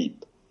her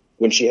weep.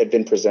 When she had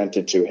been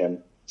presented to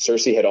him,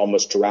 Cersei had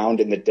almost drowned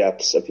in the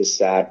depths of his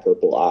sad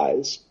purple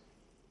eyes.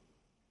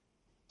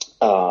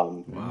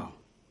 Wow.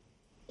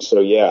 So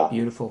yeah.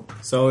 Beautiful.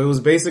 So it was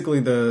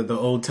basically the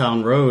Old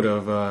Town Road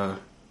of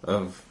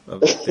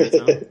their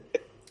town.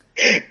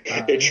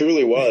 It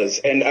truly was.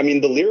 And I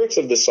mean, the lyrics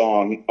of the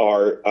song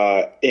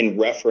are in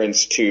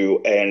reference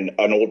to an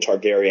old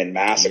Targaryen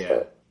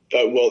massacre.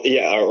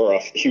 Or a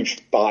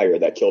huge fire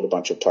that killed a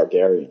bunch of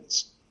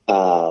Targaryens.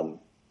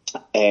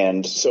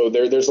 And so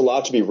there's a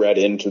lot to be read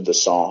into the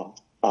song.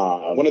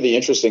 One of the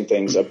interesting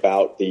things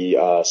about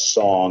the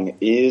song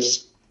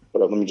is,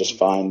 let me just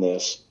find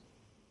this.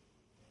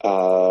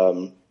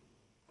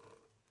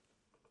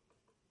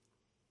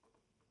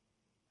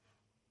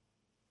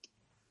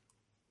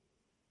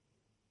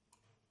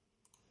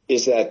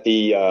 is that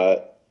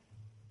the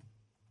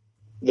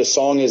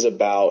song is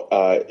about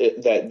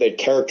that the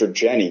character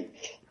Jenny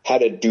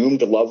had a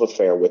doomed love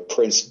affair with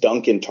Prince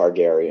Duncan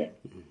Targaryen,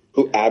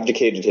 who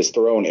abdicated his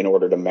throne in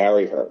order to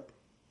marry her.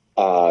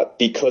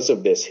 Because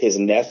of this, his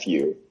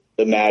nephew,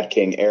 the Mad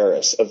King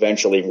Aerys,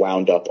 eventually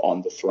wound up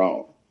on the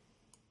throne.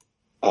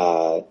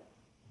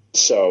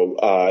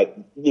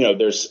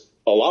 There's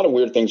a lot of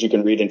weird things you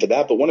can read into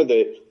that, but one of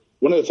the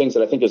things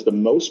that I think is the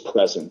most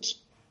present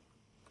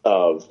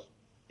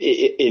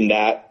in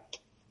that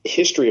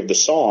history of the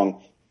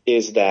song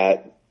is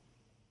that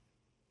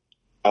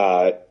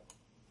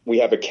we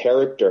have a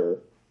character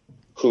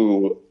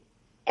who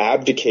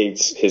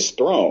abdicates his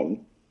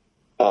throne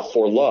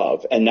for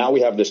love, and now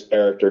we have this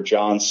character,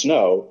 Jon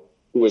Snow,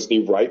 who is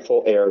the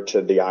rightful heir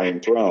to the Iron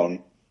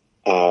Throne,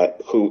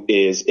 who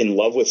is in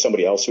love with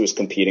somebody else who is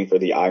competing for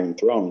the Iron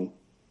Throne,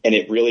 and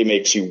it really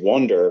makes you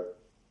wonder: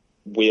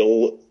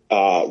 will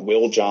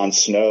Jon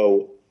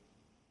Snow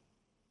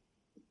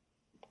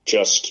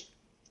just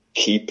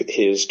keep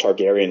his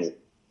Targaryen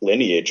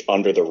lineage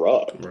under the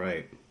rug?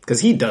 Right.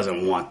 Because he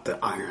doesn't want the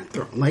Iron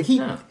Throne. Like, he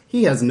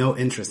has no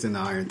interest in the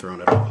Iron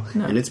Throne at all.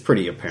 No. And it's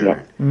pretty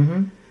apparent. No.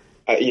 Mm-hmm.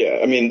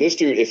 I mean, this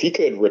dude, if he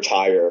could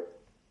retire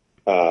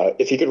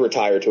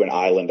to an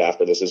island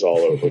after this is all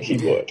over, he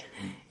would.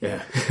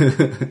 Yeah.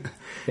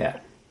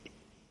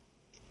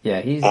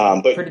 Yeah, he's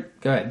pretty...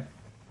 Go ahead.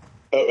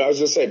 I was going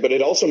to say, but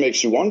it also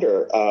makes you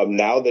wonder,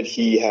 now that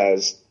he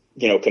has,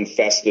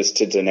 confessed this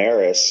to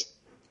Daenerys,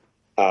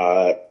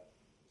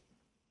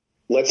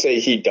 let's say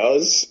he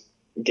does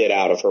get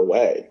out of her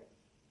way.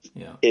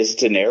 Yeah. Is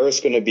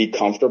Daenerys going to be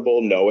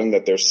comfortable knowing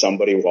that there's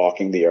somebody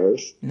walking the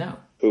earth? No.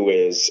 Who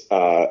is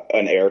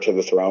an heir to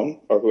the throne,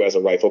 or who has a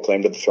rightful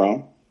claim to the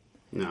throne?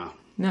 No.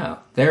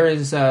 There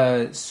is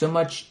so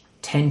much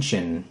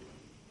tension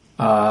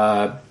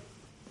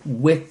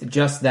with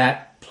just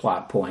that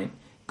plot point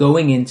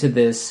going into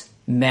this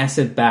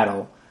massive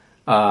battle,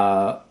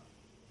 the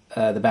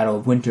Battle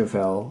of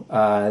Winterfell,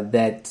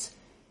 that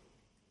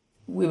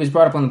it was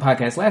brought up on the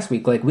podcast last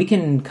week. Like, we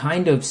can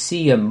kind of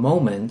see a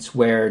moment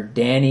where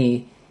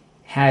Dany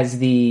has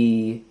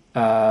the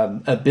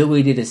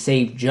ability to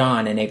save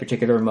Jon in a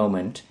particular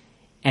moment,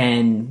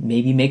 and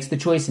maybe makes the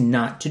choice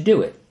not to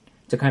do it,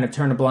 to kind of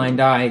turn a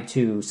blind eye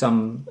to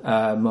some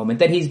moment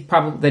that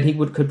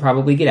could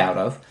probably get out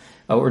of,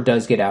 or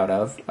does get out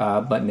of,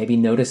 but maybe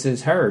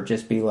notices her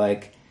just be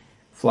like,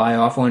 fly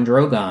off on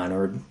Drogon,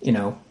 or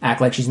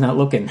act like she's not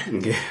looking.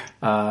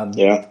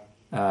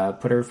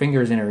 Put her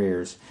fingers in her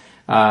ears.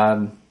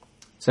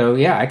 So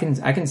yeah, I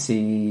can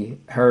see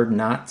her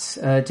not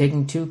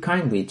taking too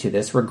kindly to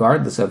this,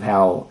 regardless of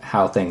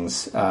how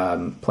things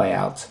play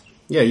out.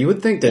 Yeah, you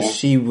would think that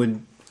she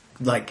would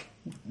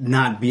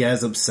not be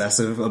as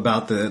obsessive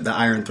about the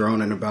Iron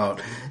Throne and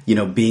about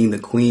being the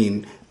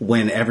queen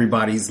when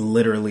everybody's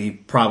literally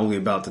probably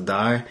about to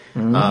die.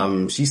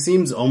 Mm-hmm. She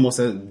seems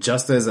almost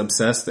just as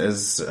obsessed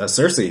as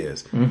Cersei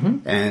is.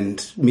 Mm-hmm.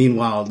 And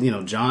meanwhile,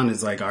 Jon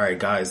is like, all right,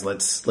 guys,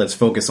 let's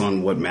focus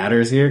on what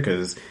matters here,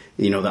 because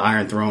the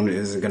Iron Throne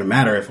isn't going to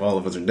matter if all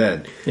of us are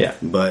dead. Yeah.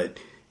 But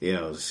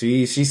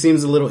she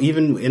seems a little,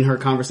 even in her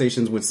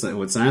conversations with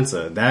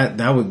Sansa,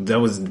 that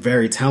was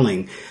very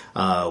telling,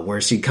 where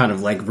she kind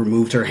of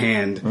removed her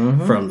hand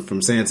from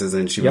Sansa's,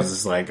 and she was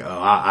just like, oh,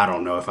 I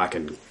don't know if I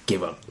can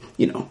give up,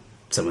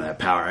 some of that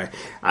power.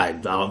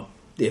 I'll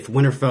if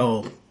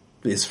Winterfell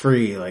is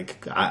free,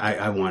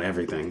 I want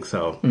everything.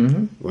 So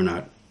we're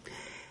not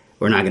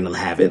going to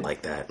have it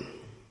like that.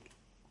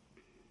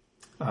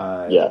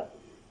 Yeah.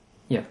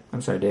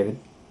 I'm sorry, David.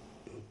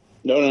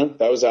 No.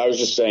 I was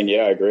just saying.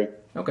 Yeah, I agree.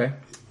 Okay.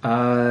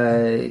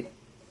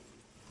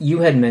 You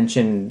had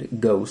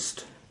mentioned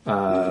Ghost,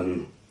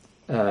 another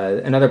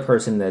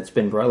person that's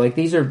been brought.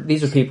 These are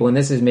people, and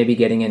this is maybe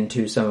getting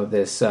into some of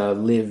this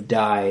live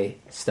die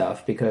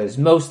stuff, because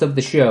most of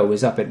the show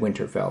is up at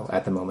Winterfell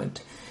at the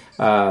moment.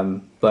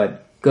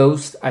 But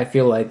Ghost, I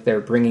feel like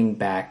they're bringing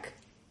back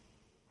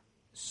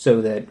so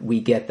that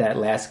we get that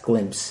last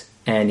glimpse,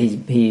 and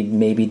he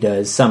maybe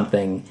does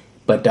something,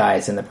 but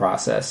dies in the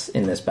process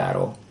in this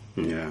battle.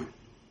 Yeah.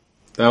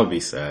 That would be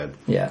sad.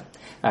 Yeah.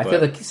 I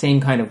feel the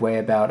same kind of way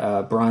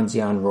about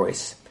Bronzion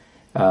Royce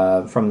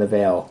from The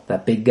Vale,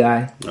 that big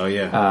guy. Oh,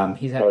 yeah.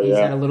 He's had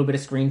a little bit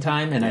of screen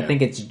time, and I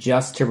think it's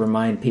just to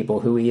remind people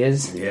who he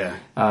is. Yeah.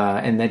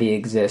 And that he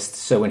exists,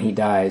 so when he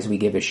dies, we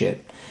give a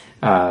shit.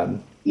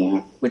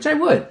 Which I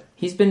would.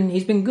 He's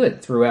been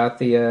good throughout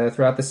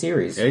the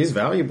series. Yeah, he's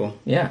valuable.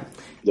 Yeah.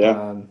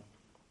 Yeah.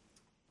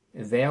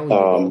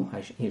 Valuable,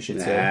 you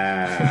should say.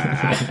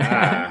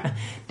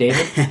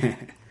 David?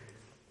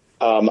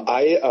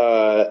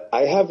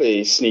 I have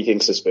a sneaking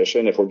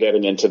suspicion, if we're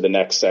getting into the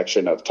next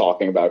section of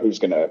talking about who's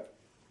gonna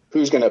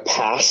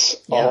pass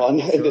on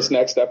in this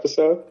next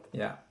episode.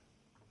 Yeah.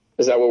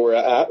 Is that where we're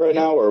at right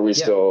now, or are we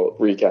still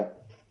recap?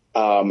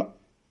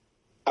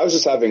 I was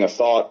just having a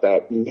thought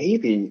that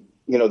maybe,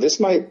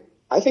 this might,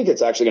 I think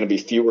it's actually going to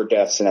be fewer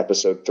deaths in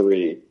episode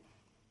 3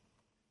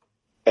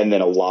 and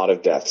then a lot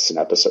of deaths in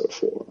episode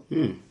 4.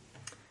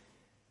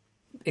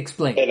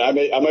 Explain. And I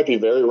might be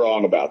very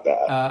wrong about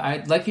that.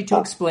 I'd like you to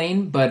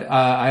explain, but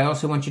I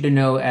also want you to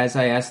know, as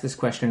I ask this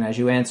question, as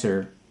you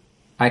answer,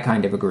 I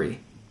kind of agree.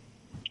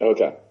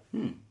 Okay.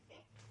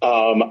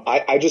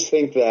 I just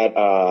think that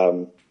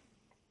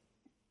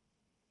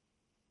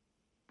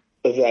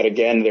that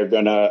again they're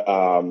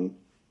gonna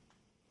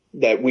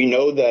that we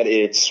know that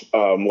it's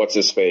what's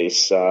his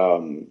face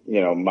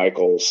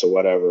Michaels or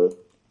whatever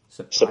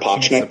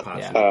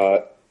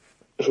Sapochnik.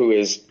 Who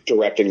is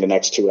directing the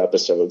next 2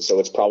 episodes. So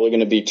it's probably going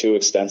to be 2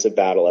 extensive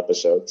battle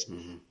episodes.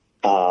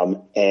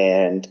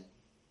 And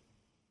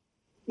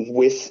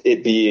with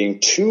it being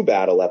 2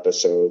 battle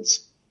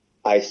episodes,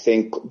 I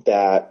think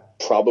that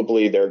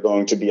probably there are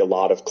going to be a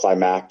lot of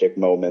climactic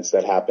moments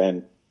that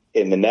happen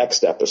in the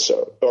next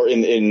episode or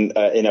in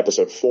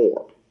episode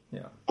 4.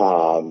 Yeah.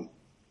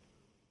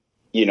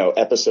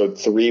 Episode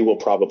 3 will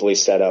probably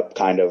set up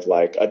kind of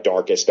like a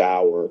Darkest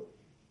Hour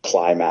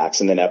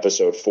climax, and then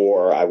episode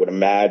 4, I would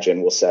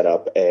imagine, will set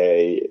up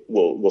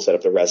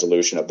the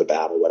resolution of the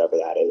battle, whatever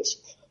that is.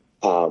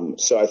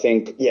 So I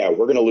think, we're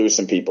going to lose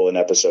some people in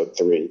episode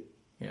 3.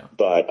 Yeah.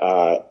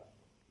 But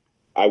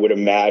I would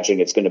imagine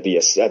it's going to be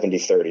a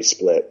 70-30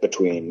 split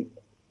between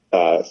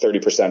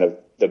 30% of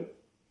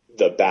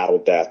the battle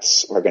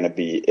deaths are going to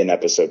be in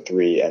episode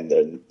 3, and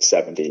then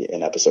 70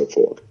 in episode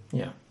 4.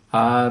 Yeah.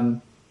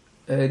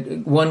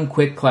 One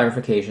quick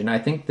clarification. I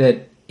think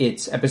that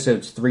it's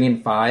episodes 3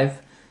 and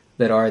 5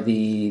 that are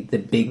the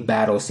big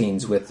battle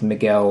scenes with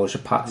Miguel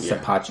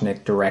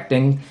Sapochnik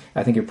directing.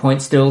 I think your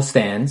point still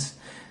stands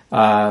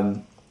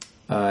in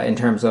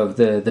terms of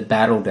the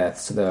battle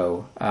deaths,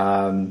 though.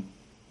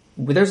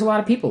 There's a lot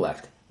of people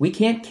left. We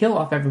can't kill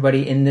off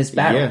everybody in this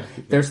battle. Yeah.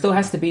 There still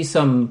has to be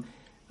some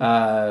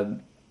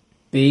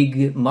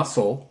big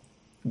muscle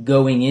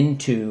going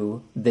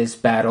into this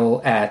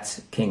battle at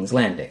King's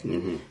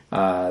Landing.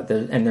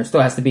 There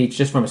still has to be,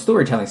 just from a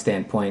storytelling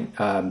standpoint,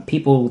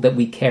 people that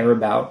we care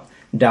about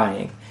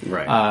dying.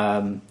 Right.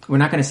 We're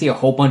not going to see a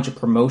whole bunch of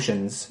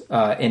promotions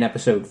in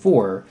episode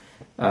 4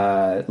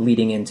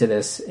 leading into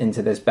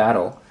this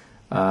battle.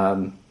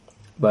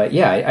 But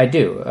yeah, I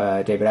do,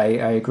 David.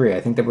 I agree.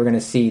 I think that we're going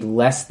to see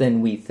less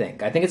than we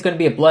think. I think it's going to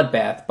be a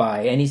bloodbath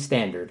by any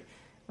standard,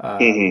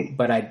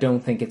 but I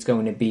don't think it's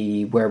going to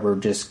be where we're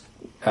just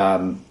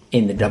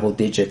in the double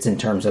digits in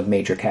terms of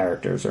major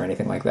characters or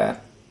anything like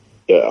that.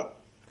 Yeah.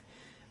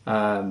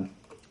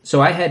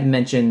 So I had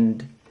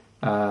mentioned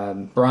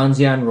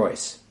Bronzion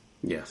Royce.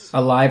 Yes.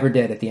 Alive or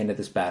dead at the end of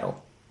this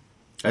battle?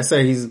 I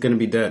say he's going to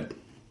be dead.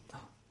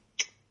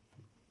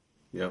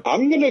 Yep.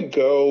 I'm gonna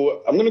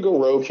go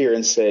rogue here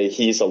and say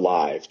he's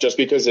alive, just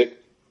because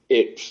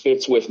it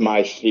fits with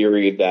my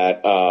theory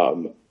that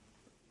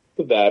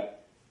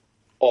that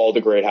all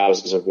the great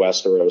houses of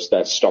Westeros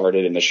that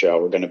started in the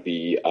show are going to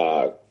be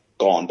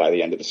gone by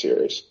the end of the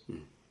series.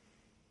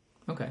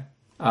 Okay.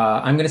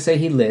 I'm going to say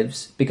he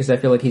lives, because I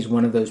feel like he's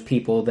one of those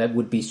people that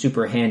would be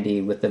super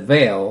handy with the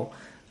Vale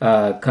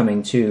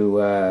coming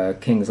to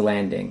King's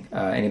Landing.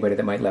 Anybody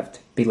that might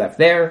be left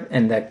there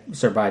and that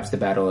survives the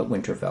battle at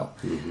Winterfell.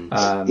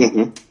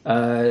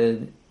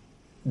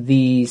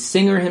 The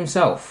singer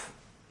himself,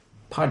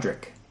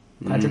 Podrick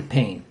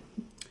Payne.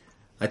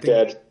 I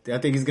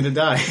think he's going to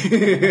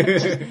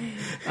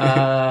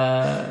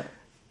die.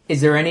 Is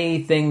there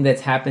anything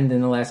that's happened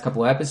in the last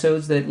couple of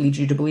episodes that leads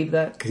you to believe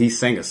that? Because he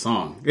sang a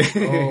song.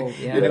 Oh,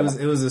 yeah.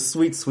 It was a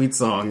sweet, sweet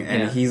song,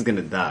 and he's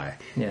gonna die.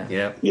 Yeah.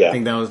 Yep. Yeah. I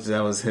think that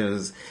was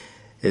his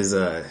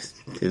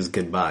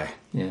goodbye.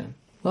 Yeah.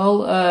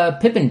 Well,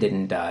 Pippin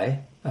didn't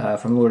die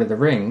from Lord of the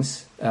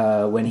Rings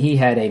when he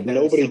had a...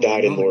 Nobody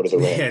died in Lord of the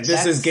Rings. Yeah,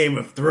 this is Game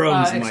of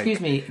Thrones, Mike.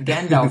 Excuse me,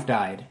 Gandalf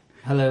died.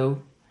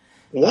 Hello?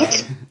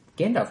 What?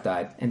 Gandalf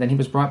died, and then he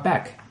was brought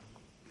back.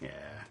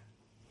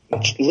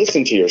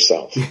 Listen to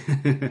yourself.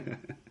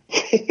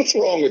 What's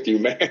wrong with you,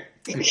 man?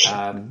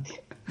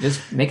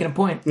 Just making a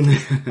point.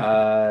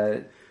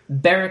 Sir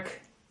Beric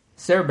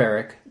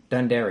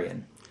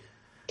Dondarrion.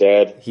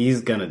 Dead. He's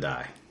gonna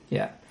die.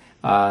 Yeah.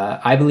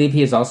 I believe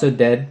he is also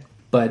dead,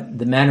 but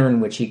the manner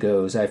in which he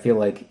goes, I feel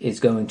like, is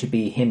going to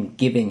be him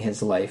giving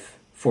his life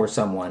for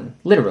someone,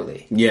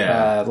 literally.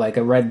 Yeah. Like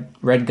a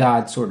red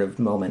god sort of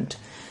moment.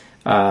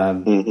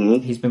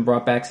 He's been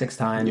brought back 6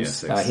 times.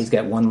 Yeah, 6. He's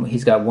got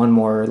one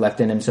more left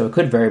in him, so it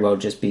could very well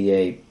just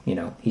be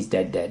he's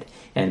dead,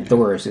 and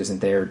Thoros isn't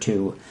there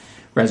to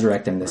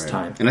resurrect him this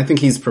time. And I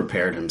think he's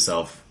prepared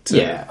himself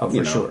to.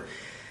 For sure.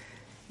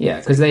 Yeah,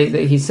 because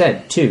he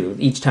said too,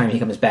 each time he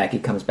comes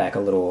back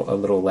a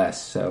little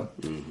less. So,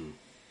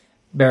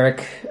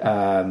 Beric,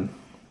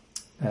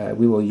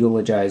 we will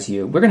eulogize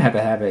you. We're gonna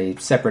have a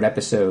separate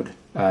episode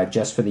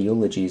just for the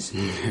eulogies.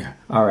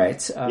 All right.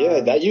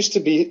 That used to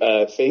be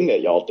a thing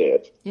that y'all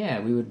did.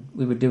 Yeah, we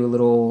would do a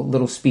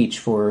little speech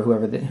for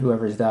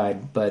whoever's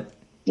died, but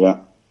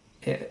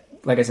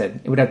like I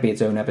said, it would have to be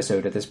its own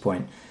episode at this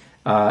point.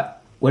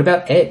 What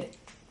about Ed,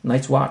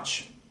 Night's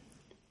Watch?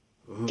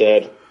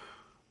 Dead.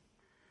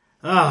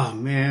 Oh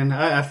man,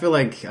 I feel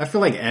like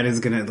Ed is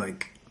gonna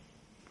like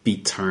be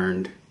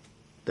turned.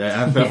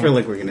 I feel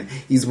like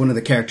he's one of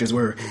the characters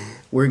where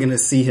we're gonna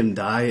see him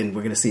die and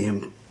we're gonna see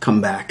him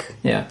come back.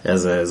 Yeah.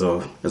 As a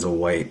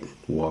White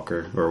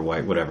Walker or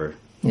White whatever.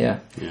 Yeah.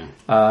 Yeah.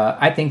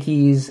 I think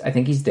he's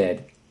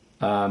dead.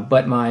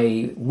 But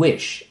my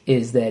wish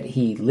is that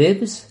he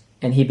lives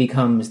and he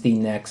becomes the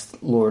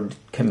next Lord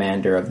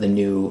Commander of the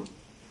new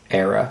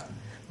era,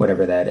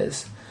 whatever that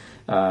is.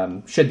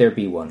 Should there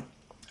be one,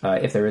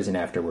 if there isn't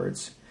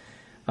afterwards.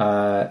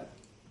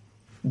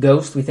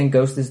 Ghost, we think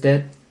Ghost is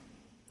dead?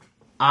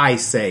 I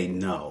say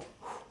no.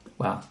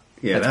 Wow.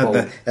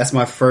 Yeah, that's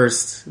my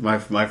first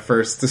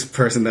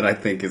person that I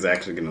think is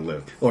actually going to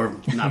live, or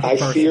not the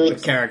person,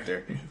 but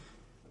character.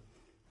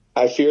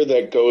 I fear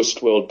that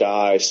Ghost will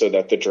die so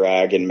that the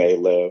dragon may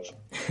live.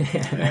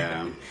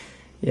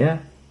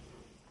 Yeah.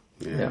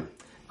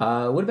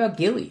 What about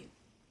Gilly?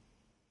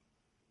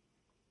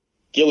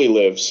 Gilly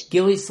lives.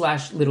 Gilly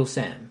 / Little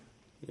Sam.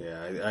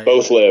 Yeah,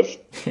 both live.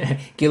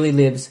 Gilly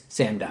lives,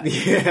 Sam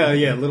dies.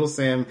 Yeah. Little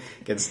Sam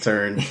gets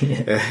turned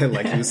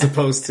like he was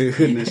supposed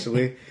to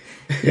initially.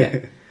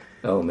 Yeah.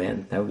 Oh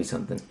man, that would be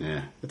something.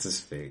 Yeah, that's his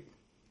fate.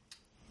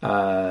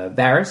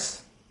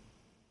 Varys.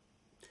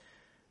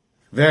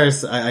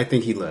 Varys, I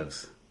think he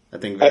lives. I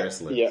think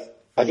Varys lives. Yeah,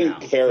 I think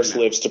Varys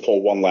lives to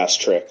pull one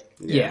last trick.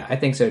 Yeah, I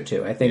think so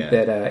too. I think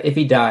that if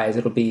he dies,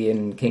 it'll be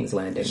in King's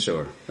Landing.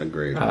 Sure,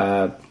 agreed.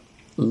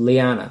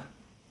 Lyanna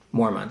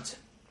Mormont.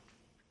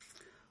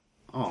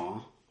 Aw.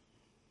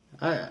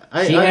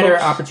 She had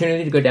her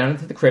opportunity to go down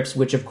into the crypts,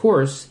 which, of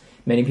course,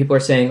 many people are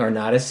saying are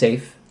not as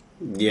safe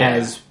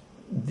as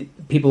the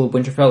people of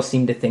Winterfell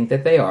seem to think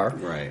that they are.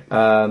 Right.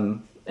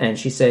 And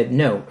she said,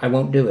 "No, I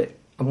won't do it.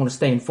 I want to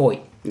stay and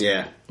fight."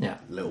 Yeah. Yeah.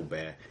 Little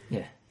bad.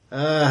 Yeah.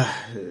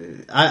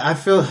 I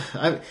feel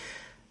I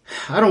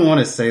don't want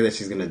to say that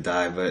she's gonna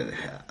die, but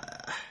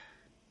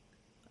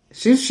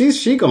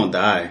she gonna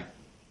die.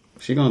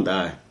 She gonna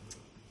die.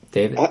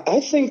 David?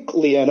 I think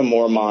Lyanna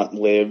Mormont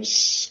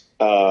lives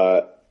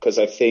because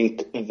I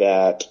think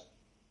that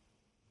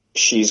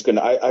she's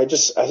gonna.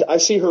 I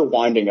see her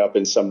winding up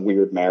in some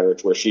weird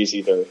marriage where she's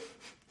either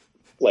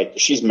like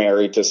she's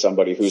married to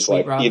somebody who's Sweet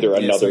like Robin. either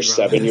another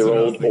Sweet Robin.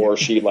 7-year-old or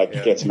she like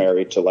gets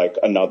married to like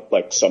another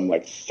like some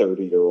like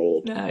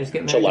 30-year-old No, just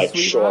get to married like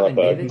Sweet shore Robin,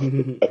 up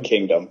David. a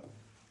kingdom.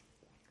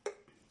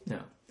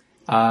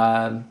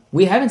 No.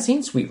 We haven't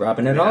seen Sweet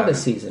Robin at all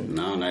this season.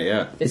 No, not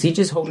yet. Is he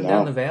just holding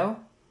down the veil?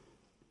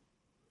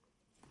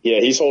 Yeah,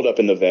 he's holed up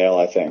in the Vale,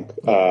 I think.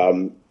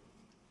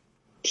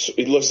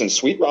 Listen,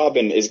 Sweet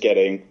Robin is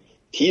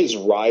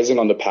rising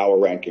on the power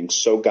rankings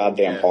so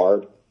goddamn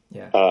hard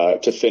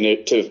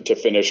to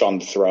finish on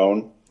the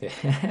throne.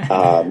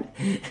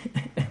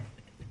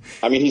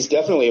 I mean, he's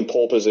definitely in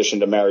pole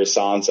position to marry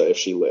Sansa if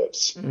she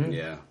lives.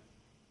 Mm-hmm.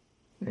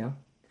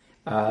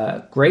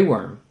 Yeah. Grey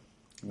Worm.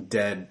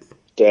 Dead.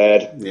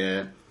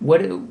 Yeah.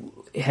 What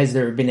has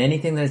there been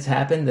anything that's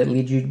happened that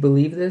leads you to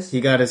believe this? He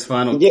got his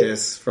final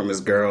kiss from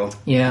his girl.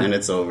 Yeah. And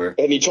it's over.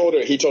 And he told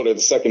her the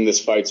second this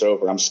fight's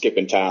over, I'm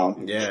skipping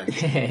town. Yeah.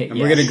 And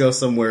we're gonna go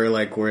somewhere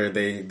like where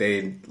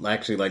they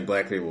actually like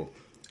black people.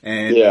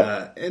 And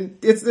and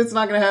it's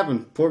not gonna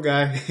happen. Poor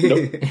guy.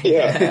 Nope.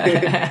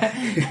 Yeah.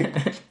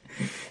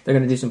 They're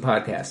gonna do some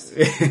podcasts.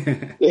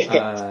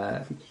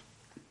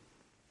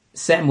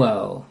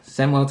 Samuel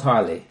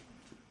Tarly.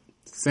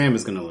 Sam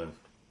is gonna live.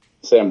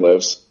 Sam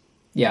lives.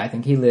 Yeah, I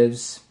think he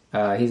lives.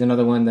 He's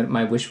another one that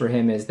my wish for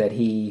him is that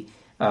he,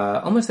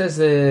 almost as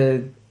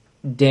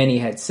Danny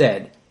had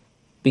said,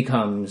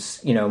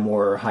 becomes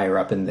more higher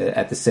up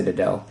at the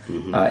Citadel,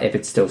 if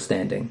it's still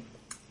standing.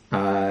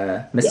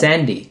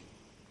 Missandei.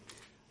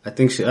 I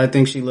think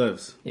she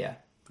lives. Yeah,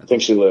 I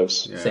think she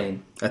lives. Yeah.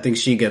 Same. I think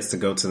she gets to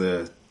go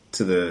to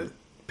the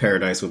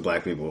paradise with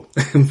black people,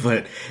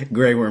 but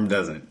Grey Worm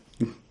doesn't.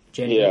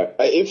 January. Yeah,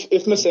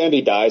 if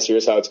Missandei dies,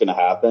 here's how it's going to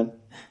happen.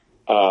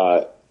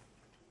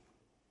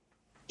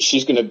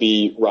 She's going to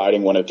be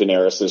riding one of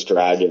Daenerys's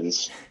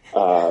dragons,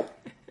 and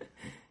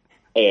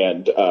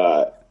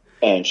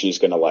she's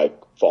going to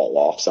like fall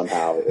off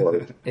somehow,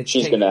 or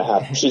she's going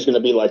to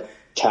be like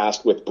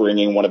tasked with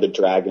bringing one of the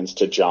dragons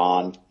to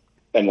Jon,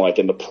 and like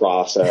in the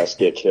process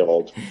get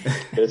killed.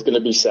 It's going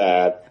to be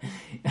sad.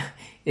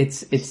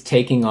 It's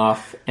taking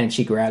off, and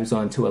she grabs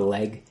onto a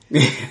leg,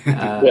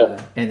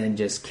 and then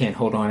just can't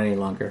hold on any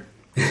longer.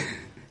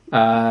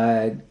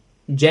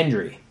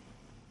 Gendry.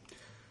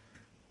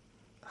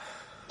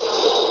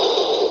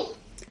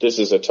 This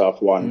is a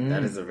tough one.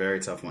 That is a very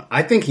tough one.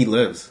 I think he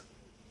lives.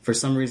 For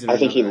some reason, I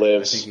think he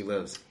lives. I think he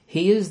lives.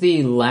 He is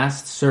the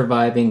last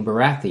surviving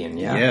Baratheon.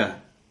 Yeah.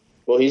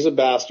 Well, he's a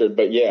bastard,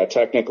 but yeah,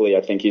 technically,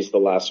 I think he's the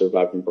last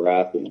surviving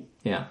Baratheon.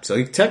 Yeah. So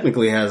he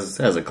technically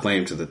has a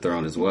claim to the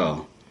throne as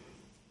well.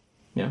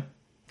 Yeah.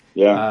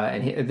 Yeah.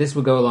 And this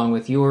would go along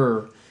with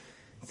your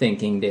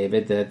thinking,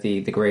 David, that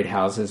the great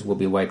houses will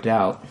be wiped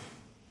out,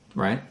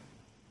 right?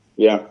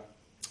 Yeah.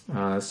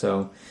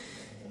 So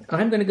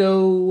I'm going to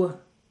go.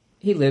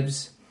 He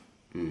lives.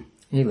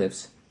 He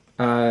lives.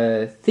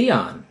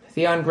 Theon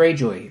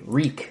Greyjoy.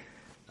 Reek.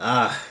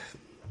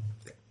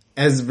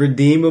 as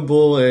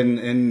redeemable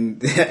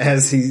and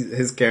as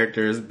his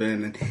character has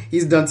been, and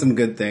he's done some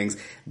good things,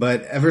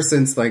 but ever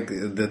since like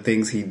the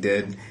things he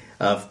did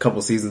a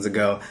couple seasons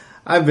ago,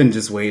 I've been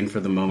just waiting for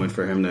the moment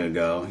for him to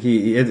go.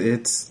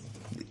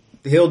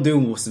 He'll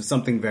do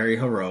something very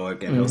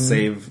heroic and he'll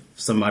save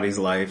somebody's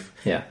life.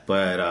 Yeah.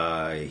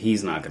 But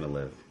he's not going to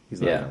live. He's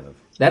not going to live.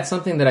 That's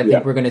something that I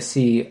think we're going to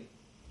see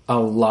a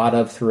lot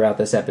of throughout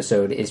this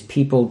episode is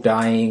people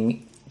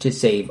dying to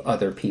save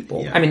other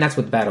people. Yeah. I mean, that's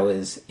what the battle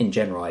is in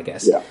general, I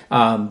guess. Yeah.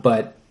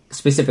 But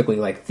specifically,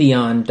 like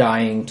Theon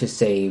dying to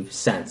save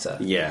Sansa.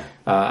 Yeah.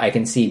 I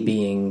can see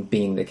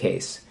being the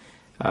case.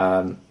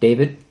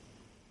 David?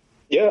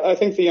 Yeah, I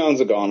think Theon's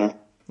a goner.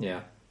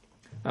 Yeah.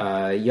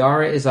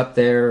 Yara is up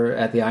there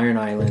at the Iron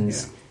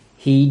Islands. Yeah.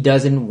 He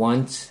doesn't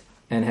want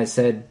and has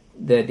said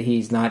that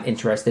he's not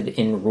interested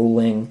in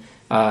ruling.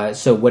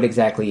 So what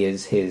exactly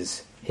is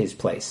his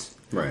place?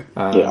 Right.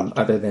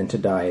 Other than to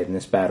die in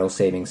this battle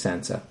saving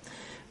Sansa.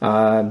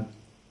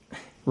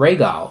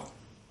 Rhaegal.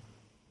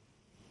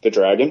 The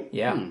dragon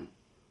Yeah.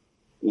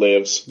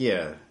 lives.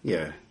 Yeah.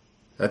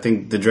 I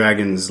think the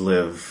dragons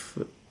live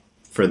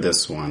for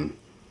this one.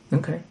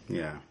 Okay.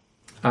 Yeah.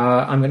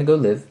 I'm going to go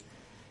live.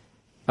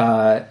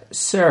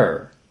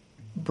 Sir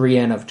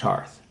Brienne of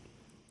Tarth.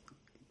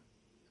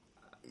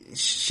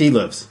 She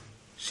lives.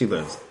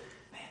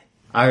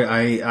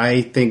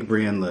 I think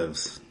Brienne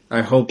lives.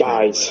 I hope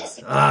Brienne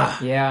Dies.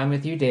 lives. Yeah, I'm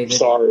with you, David.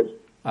 Sorry.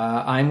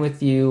 I'm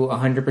with you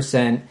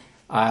 100%.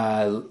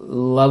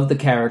 Love the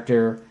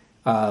character.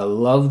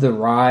 Love the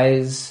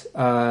rise,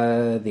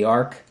 the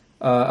arc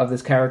of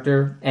this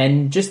character,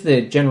 and just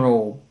the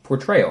general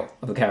portrayal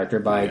of the character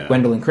by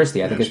Gwendolyn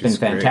Christie. I think it's been she's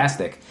great.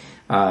 fantastic.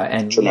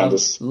 And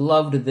Tremendous.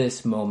 loved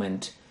this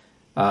moment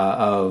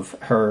of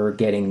her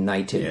getting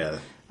knighted. Yeah.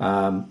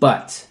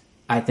 But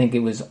I think it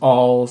was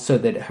all so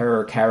that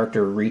her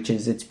character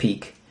reaches its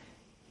peak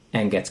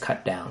and gets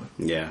cut down.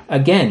 Yeah.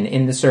 Again,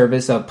 in the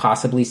service of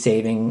possibly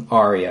saving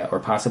Arya or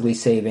possibly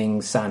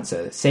saving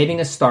Sansa. Saving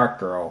a Stark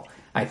girl,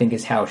 I think,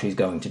 is how she's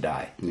going to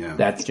die. Yeah.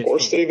 That's just Or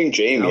saving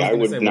Jamie. I gonna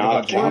would say, what not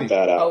about count Jamie?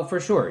 that out. Oh, for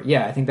sure.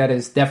 Yeah, I think that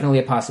is definitely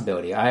a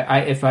possibility.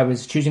 If I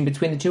was choosing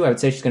between the two, I would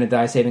say she's going to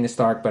die saving a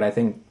Stark, but I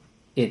think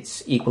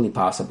it's equally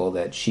possible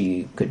that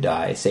she could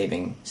die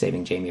saving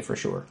Jamie for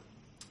sure.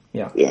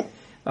 Yeah. Yeah.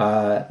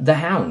 The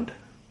Hound.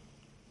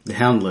 The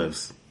Hound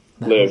lives.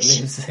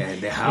 Lives. And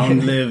the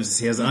Hound lives.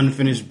 He has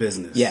unfinished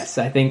business. Yes,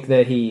 I think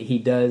that he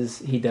does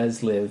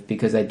live,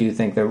 because I do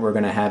think that we're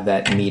going to have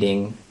that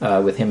meeting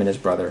with him and his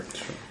brother,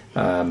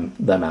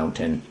 the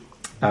Mountain.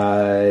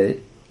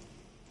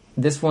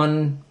 This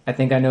one, I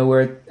think I know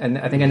and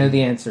I think I know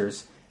the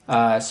answers.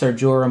 Ser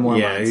Jorah Mormont.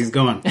 Yeah, he's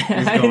gone.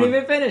 I didn't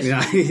even finish.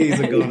 Yeah, he's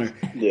a goner.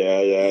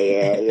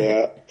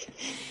 Yeah.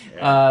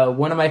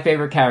 One of my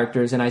favorite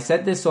characters, and I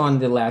said this on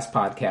the last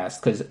podcast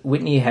because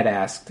Whitney had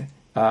asked.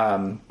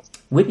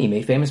 Whitney,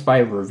 made famous by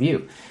a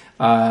review,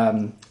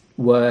 had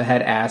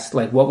asked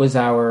like, what was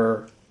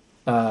our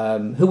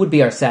who would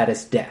be our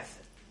saddest death?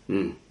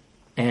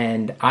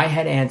 And I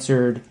had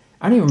answered.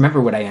 I don't even remember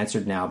what I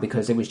answered now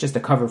because it was just a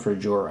cover for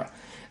Jorah.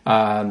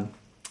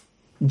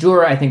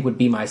 Jorah, I think, would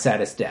be my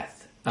saddest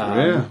death.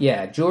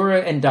 Yeah,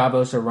 Jorah and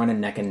Davos are running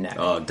neck and neck.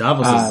 Oh,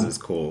 Davos is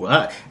cool.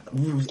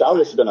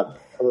 Davos is gonna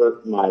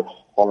hurt my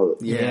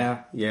heart.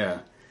 Yeah.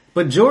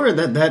 But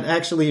Jorah, that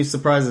actually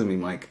surprises me,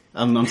 Mike.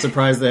 I'm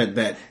surprised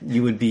that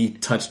you would be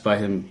touched by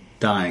him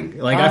dying.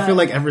 Like, I feel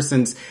like ever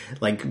since,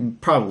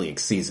 like, probably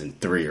season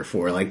 3 or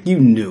 4, like, you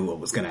knew what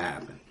was going to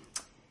happen.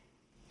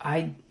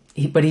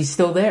 But he's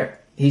still there.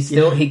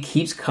 He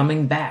keeps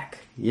coming back.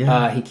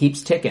 Yeah. He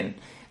keeps ticking.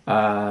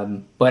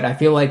 But I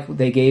feel like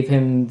they gave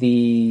him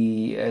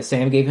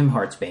Sam gave him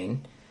Heartsbane,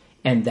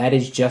 and that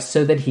is just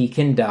so that he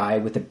can die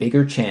with a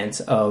bigger chance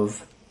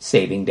of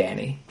saving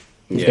Dany.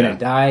 He's going to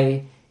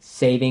die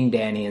saving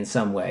Dany in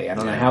some way. I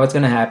don't know how it's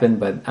going to happen,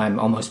 but I'm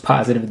almost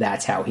positive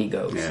that's how he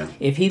goes. Yeah.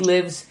 If he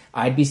lives,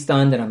 I'd be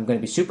stunned, and I'm going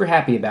to be super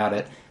happy about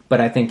it. But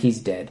I think he's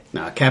dead.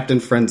 Captain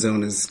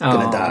Friendzone is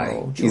gonna die.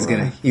 Jorah.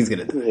 He's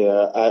gonna die.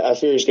 Yeah, I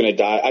fear he's gonna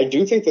die. I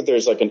do think that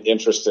there's like an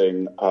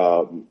interesting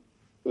little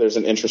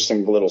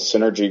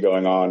synergy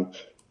going on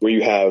where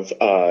you have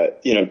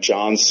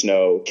Jon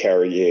Snow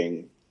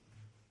carrying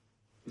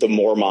the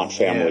Mormont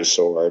family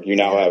sword. You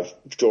now have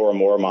Jorah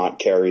Mormont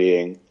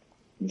carrying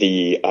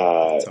the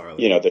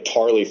the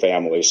Tarly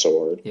family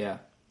sword. Yeah.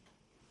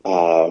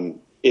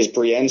 Is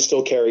Brienne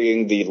still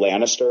carrying the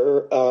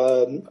Lannister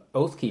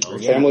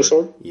Oathkeeper family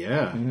sword?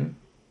 Yeah. Mm-hmm.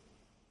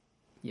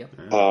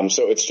 Yep.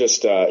 So it's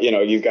just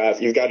you've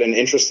got an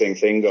interesting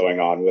thing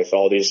going on with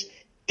all these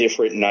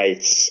different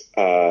knights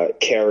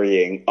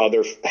carrying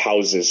other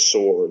houses'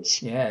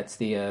 swords. Yeah, it's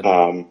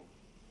the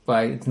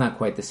but it's not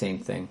quite the same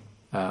thing.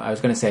 I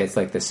was going to say it's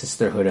like the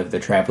sisterhood of the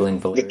traveling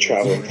Valyrians. The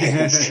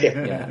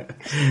traveling, yeah,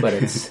 but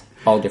it's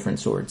all different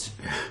swords.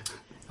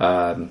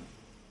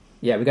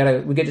 Yeah,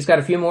 we just got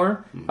a few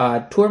more.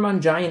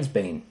 Tormund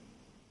Giantsbane.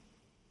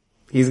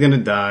 He's gonna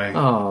die.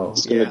 Oh,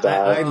 He's gonna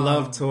die. I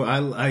love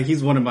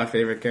he's one of my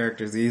favorite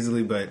characters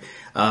easily, but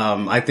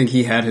I think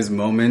he had his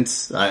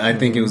moments. I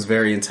think it was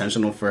very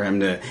intentional for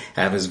him to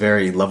have his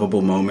very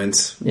lovable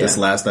moments this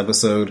last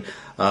episode,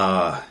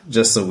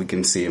 just so we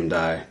can see him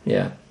die.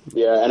 yeah.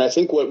 Yeah, and I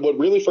think what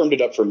really firmed it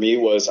up for me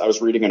was I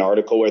was reading an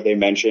article where they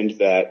mentioned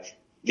that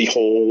the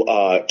whole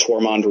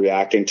Tormund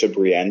reacting to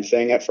Brienne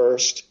thing at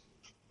first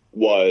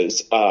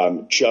was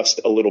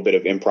just a little bit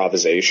of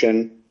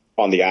improvisation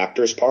on the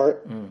actor's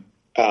part.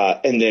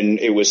 And then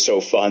it was so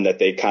fun that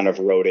they kind of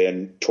wrote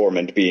in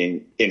Tormund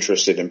being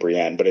interested in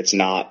Brienne, but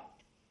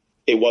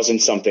it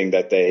wasn't something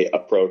that they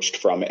approached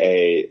from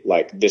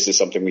this is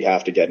something we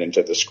have to get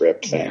into the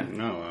script thing.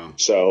 Yeah. Oh, wow.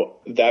 So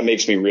that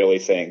makes me really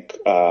think,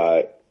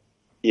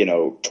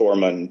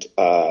 Tormund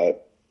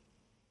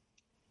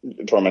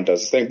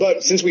does his thing.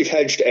 But since we've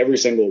hedged every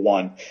single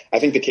one, I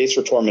think the case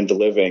for Tormund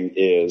living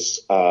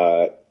is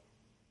the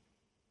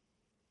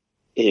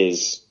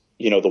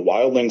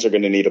wildlings are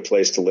going to need a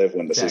place to live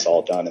when this is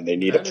all done, and they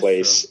need a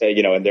place,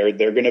 and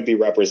they're going to be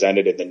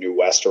represented in the new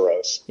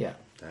Westeros. Yeah.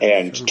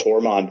 And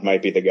Tormund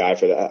might be the guy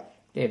for that.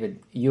 David,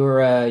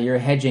 your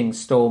hedging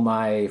stole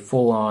my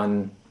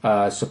full-on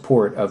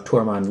support of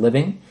Tormund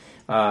living.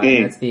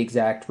 And that's the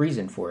exact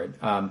reason for it.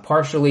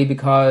 Partially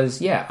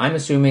because, I'm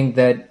assuming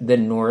that the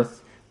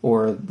North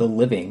or the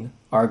living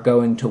are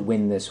going to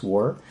win this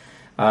war.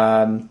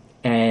 And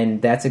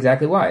that's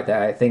exactly why.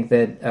 I think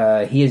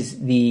that he is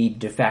the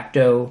de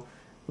facto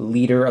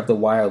leader of the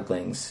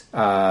wildlings.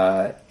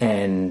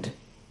 And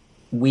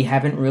we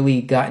haven't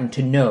really gotten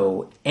to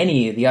know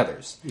any of the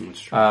others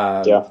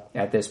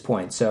at this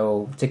point.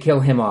 So to kill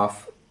him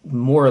off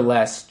more or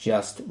less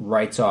just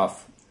writes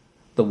off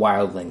the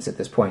wildlings at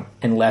this point,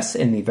 unless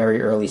in the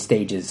very early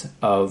stages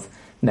of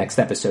next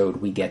episode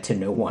we get to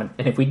know one.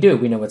 And if we do,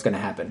 we know what's going to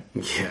happen.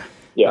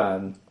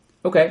 Yeah.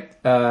 Okay.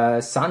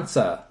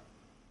 Sansa.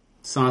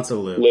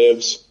 Sansa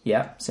Lives.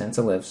 Yeah,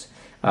 Sansa lives.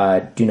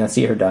 Do not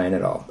see her dying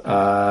at all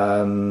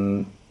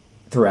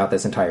throughout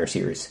this entire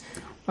series.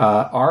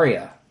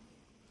 Arya.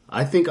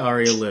 I think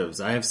Arya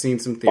lives. I have seen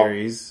some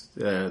theories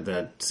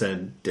that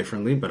said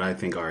differently, but I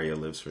think Arya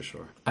lives for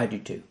sure. I do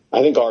too.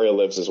 I think Arya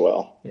lives as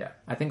well. Yeah,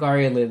 I think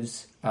Arya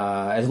lives.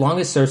 As long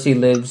as Cersei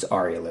lives,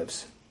 Arya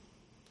lives.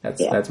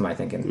 That's my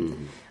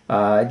thinking.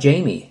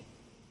 Jaime.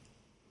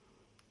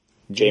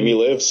 Jaime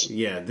lives.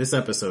 Yeah, this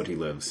episode he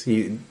lives.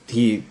 He.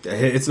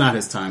 It's not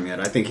his time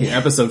yet. I think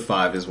episode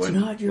 5 is when.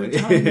 It's not your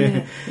time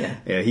yet.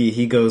 Yeah.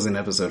 He goes in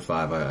episode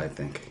 5. I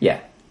think. Yeah,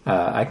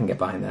 I can get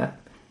behind that.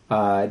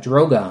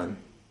 Drogon.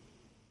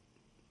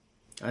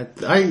 I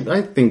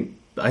think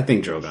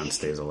Drogon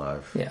stays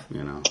alive. Yeah.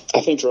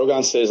 I think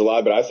Drogon stays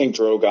alive, but I think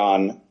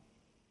Drogon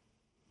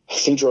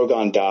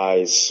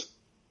dies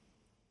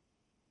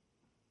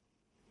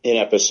in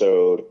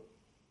episode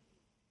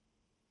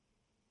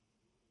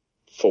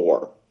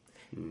 4.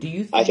 Do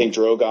you? I think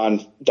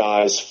Drogon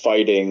dies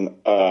fighting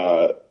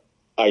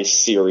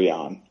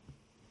Yserion.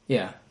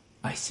 Yeah,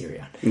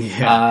 Yserion.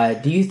 Yeah.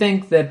 Do you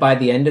think that by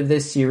the end of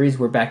this series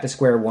we're back to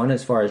square one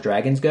as far as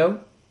dragons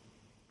go?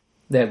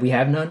 That we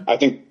have none? I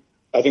think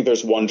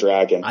there's one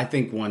dragon. I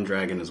think one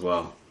dragon as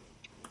well.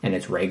 And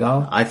it's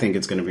Rhaegal? I think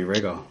it's going to be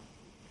Rhaegal.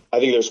 I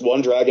think there's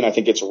one dragon. I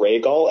think it's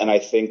Rhaegal, and I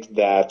think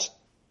that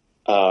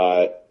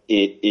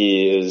it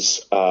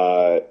is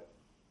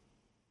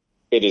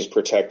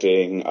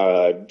protecting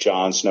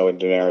Jon Snow and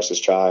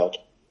Daenerys' child.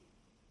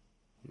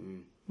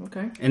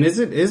 Okay. And is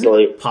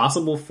it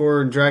possible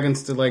for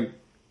dragons to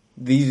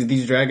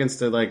these dragons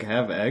to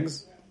have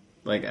eggs?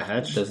 Like a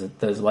hatch?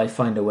 Does life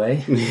find a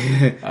way?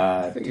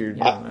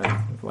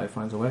 Life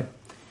finds a way.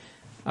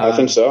 I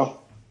think so.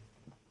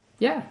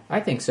 Yeah, I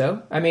think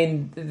so. I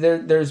mean,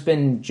 there's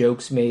been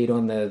jokes made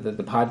on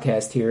the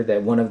podcast here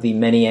that one of the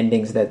many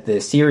endings that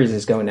the series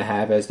is going to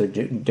have as they're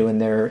doing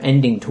their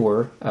ending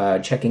tour,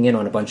 checking in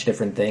on a bunch of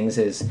different things,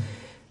 is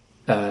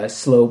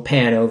slow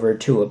pan over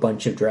to a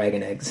bunch of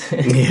dragon eggs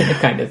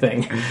kind of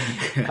thing.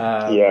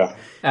 Yeah.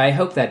 I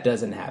hope that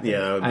doesn't happen.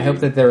 Yeah, I hope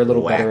that they're a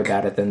little better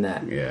about it than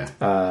that.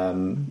 Yeah.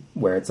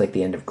 Where it's like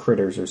the end of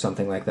Critters or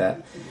something like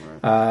that.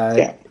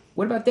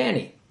 What about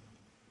Dany?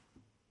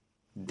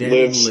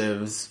 Dany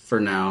lives for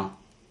now.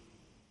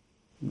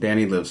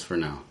 Dany lives for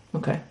now.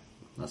 Okay.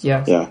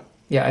 Yeah,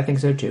 I think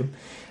so too.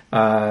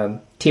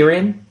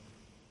 Tyrion?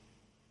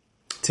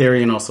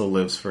 Tyrion also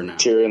lives for now.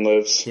 Tyrion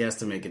lives. He has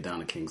to make it down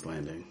to King's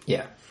Landing.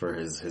 Yeah. For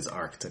his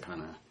arc to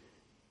kind of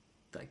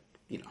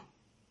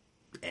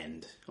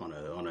end on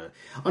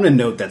a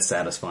note that's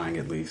satisfying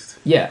at least.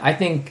 Yeah, I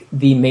think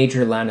the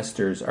major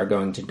Lannisters are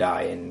going to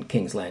die in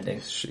King's Landing.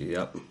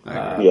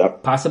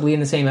 Yep. Possibly in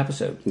the same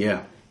episode.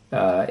 Yeah.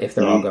 If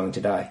they're all going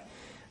to die.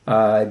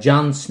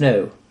 Jon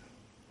Snow.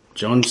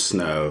 Jon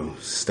Snow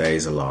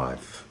stays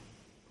alive.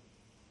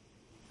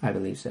 I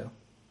believe so.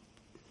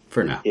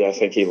 For now. Yeah, I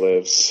think he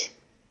lives.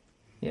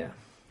 Yeah.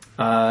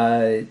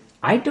 I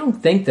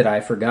don't think that I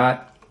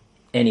forgot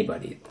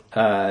anybody.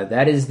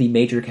 That is the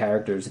major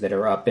characters that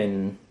are up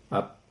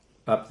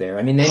there.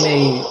 I mean, they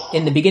may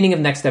in the beginning of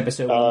next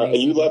episode.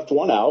 You left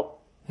one out.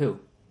 Who?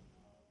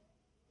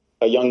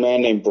 a young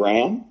man named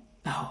Bran.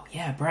 Oh,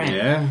 yeah, Bran.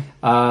 Yeah.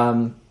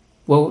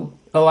 Well,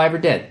 alive or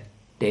dead,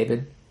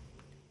 David?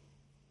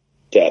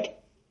 Dead.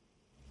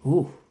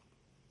 Ooh.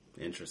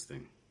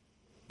 Interesting.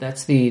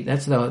 That's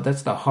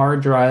the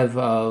hard drive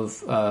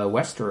of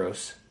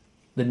Westeros,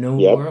 the known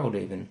Yep. world,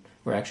 even,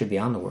 or actually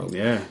beyond the world.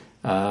 Yeah.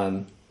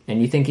 And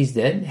you think he's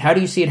dead? How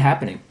do you see it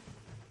happening?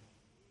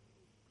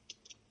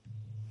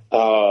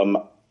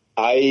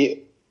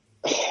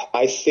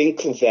 I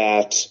think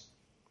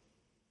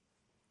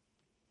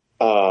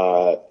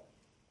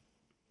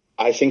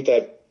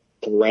that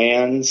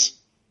Bran's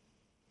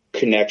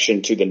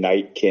connection to the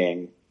Night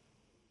King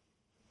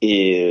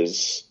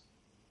is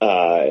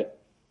a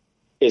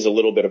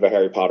little bit of a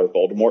Harry Potter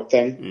Voldemort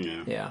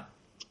thing. Yeah.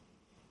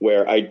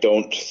 Where I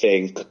don't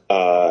think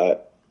I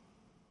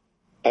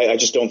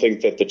just don't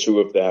think that the two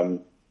of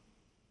them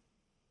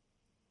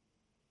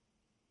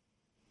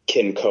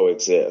can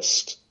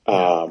coexist.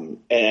 So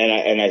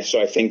I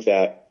think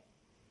that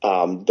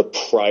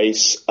the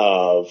price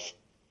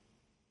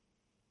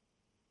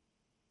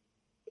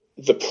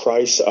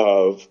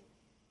of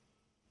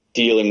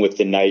dealing with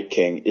the Night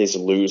King is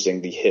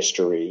losing the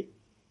history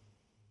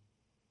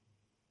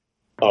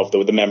of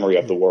the memory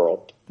of the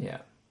world. Yeah.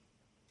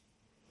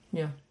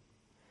 Yeah.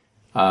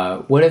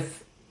 What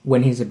if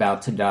when he's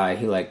about to die,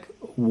 he like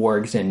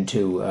wargs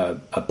into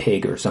a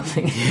pig or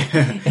something,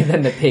 and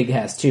then the pig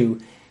has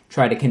to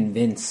try to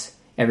convince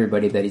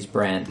everybody that he's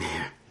Bran?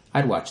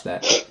 I'd watch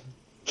that.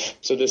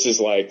 So this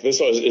is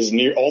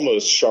near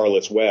almost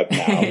Charlotte's Web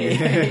now.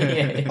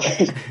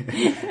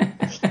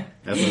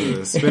 That's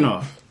a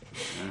spin-off.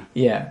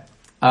 Yeah.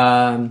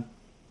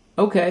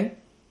 Okay.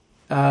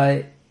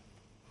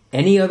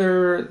 Any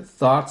other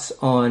thoughts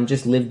on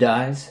just Liv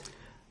dies?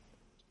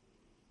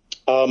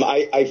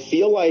 I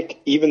feel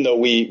like even though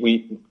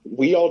we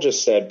all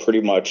just said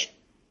pretty much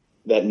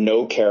that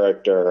main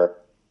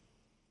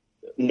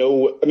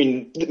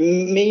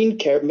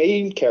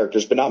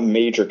characters, but not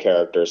major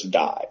characters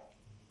die.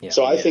 Yeah.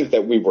 So I think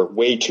that we were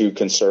way too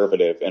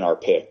conservative in our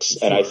picks. Sure.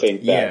 And I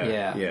think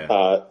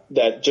that,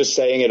 that just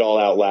saying it all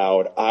out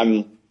loud,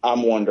 I'm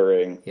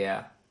wondering.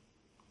 Yeah.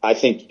 I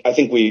think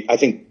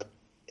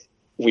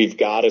we've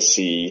got to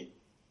see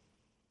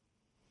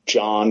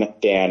Jon,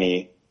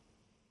 Dany,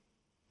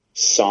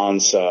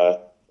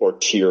 Sansa, or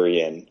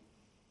Tyrion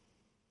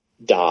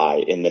die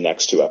in the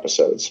next two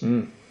episodes.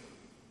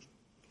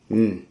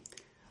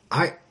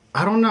 I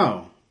don't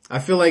know. I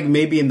feel like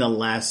maybe in the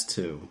last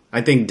two.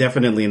 I think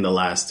definitely in the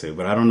last two,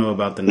 but I don't know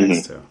about the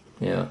next two.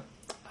 Yeah.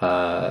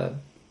 I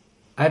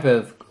have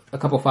a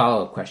couple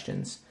follow-up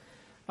questions.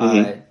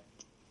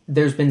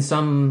 There's been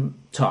some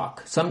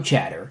talk, some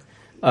chatter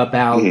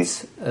about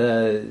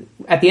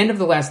at the end of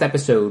the last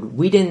episode,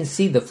 we didn't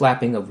see the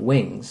flapping of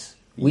wings.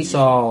 We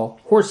saw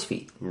horse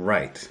feet.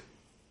 Right.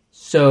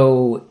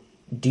 So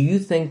do you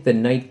think the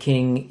Night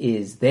King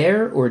is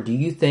there, or do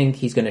you think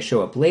he's going to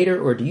show up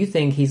later, or do you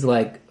think he's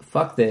like,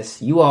 fuck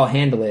this, you all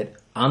handle it,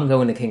 I'm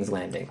going to King's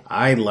Landing?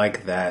 I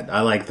like that.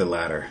 I like the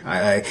latter.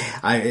 I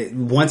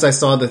once I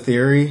saw the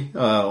theory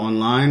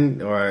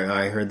online, or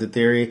I heard the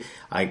theory,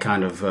 I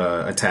kind of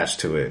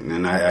attached to it,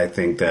 and I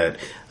think that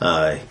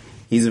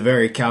he's a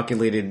very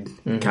calculated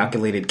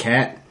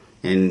cat,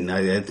 and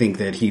I think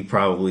that he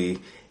probably,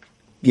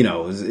 you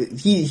know,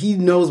 he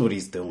knows what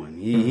he's doing.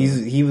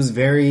 He was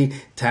very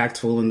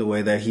tactful in the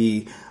way that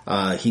he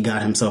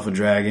got himself a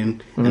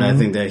dragon, and I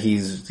think that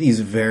he's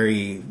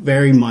very,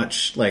 very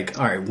much like,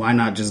 all right, why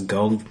not just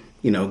go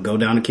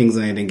down to King's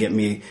Landing and get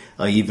me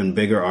a even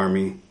bigger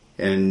army,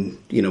 and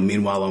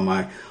meanwhile all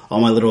my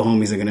little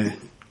homies are gonna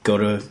go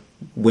to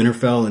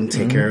Winterfell and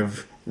take care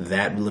of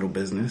that little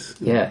business.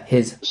 Yeah,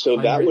 so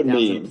that would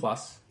mean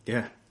plus.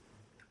 Yeah,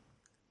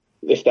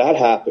 if that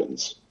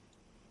happens.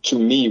 To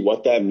me,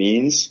 what that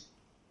means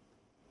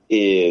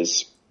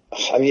is,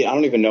 I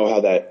don't even know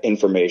how that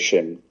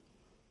information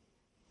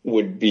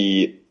would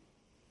be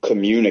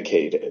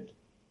communicated.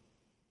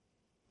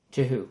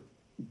 To who?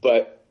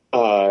 But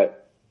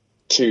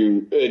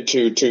to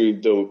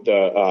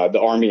the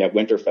army at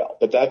Winterfell.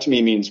 But that to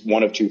me means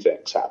one of two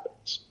things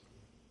happens.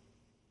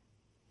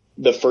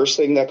 The first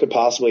thing that could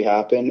possibly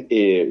happen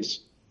is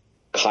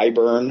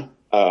Qyburn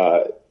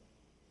and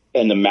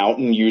the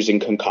Mountain using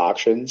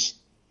concoctions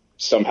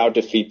somehow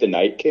defeat the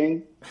Night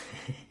King.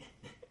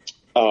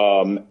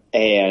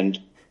 And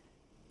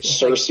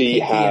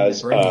Cersei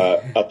has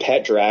a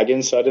pet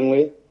dragon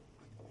suddenly,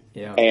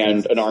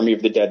 and an army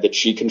of the dead that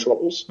she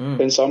controls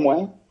in some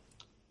way.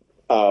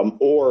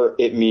 Or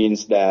it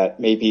means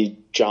that maybe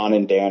Jon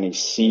and Dany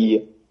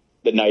see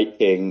the Night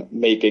King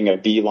making a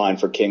beeline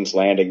for King's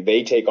Landing.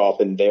 They take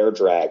off in their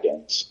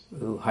dragons.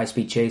 Ooh,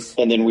 high-speed chase.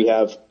 And then we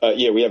have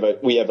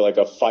like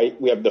a fight.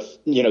 We have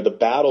the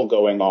battle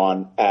going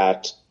on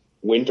at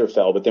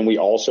Winterfell, but then we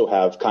also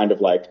have kind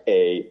of like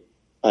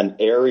an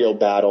aerial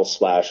battle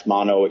 /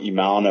 mano a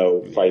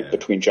mano fight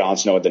between Jon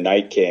Snow and the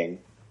Night King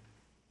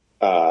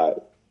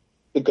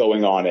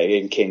going on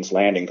in King's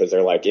Landing, because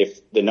they're like, if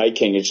the Night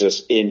King is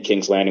just in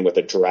King's Landing with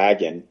a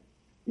dragon,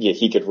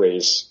 he could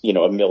raise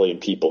 1 million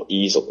people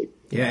easily.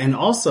 Yeah, and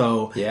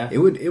also, it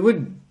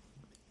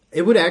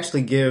would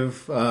actually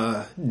give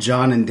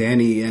John and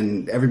Danny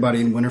and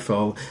everybody in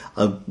Winterfell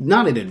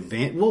not an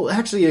advantage. Well,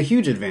 actually, a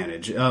huge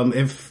advantage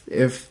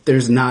if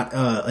there's not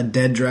a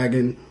dead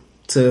dragon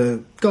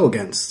to go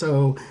against.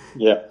 So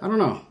I don't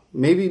know.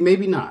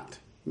 Maybe not.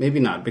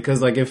 Maybe not,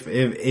 because like if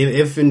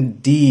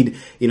indeed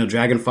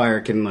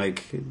Dragonfire can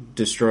like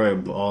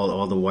destroy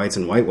all the Whites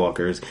and White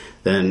Walkers,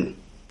 then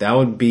that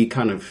would be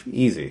kind of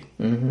easy.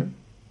 Mm-hmm.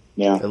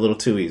 Yeah, a little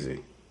too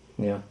easy.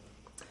 Yeah.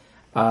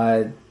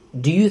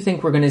 Do you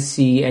think we're going to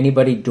see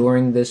anybody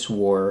during this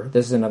war?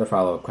 This is another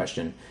follow-up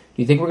question.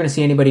 Do you think we're going to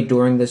see anybody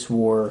during this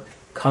war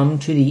come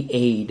to the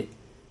aid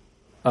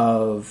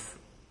of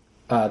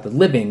the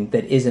living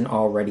that isn't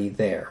already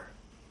there?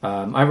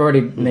 I've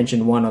already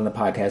mentioned one on the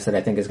podcast that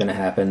I think is going to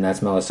happen. That's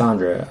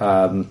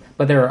Melisandre.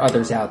 But there are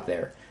others out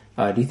there.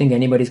 Do you think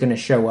anybody's going to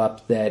show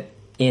up that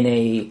in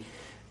a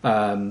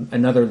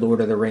another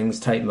Lord of the Rings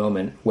type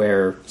moment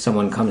where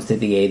someone comes to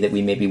the aid that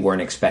we maybe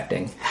weren't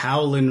expecting?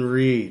 Howland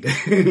Reed.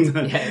 House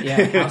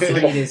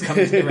Reed is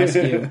coming to the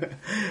rescue.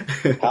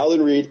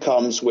 Howland Reed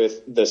comes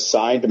with the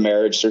signed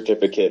marriage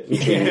certificate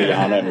between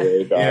Lyanna and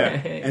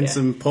Rhaegar. And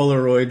some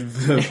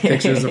Polaroid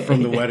pictures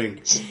from the wedding.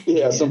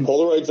 Yeah, some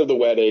Polaroids of the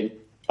wedding.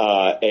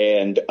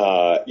 And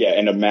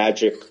a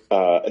magic,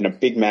 and a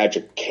big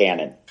magic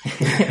cannon.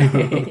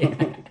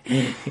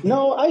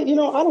 No, I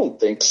don't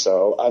think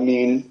so. I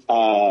mean,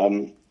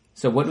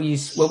 so what we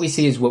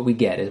see is what we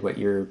get, is what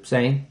you're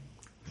saying?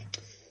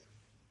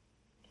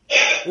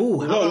 Ooh,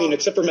 no, I mean,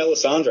 except for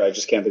Melisandre, I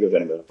just can't think of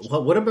anybody.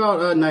 What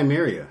about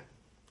Nymeria?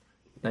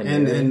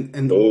 And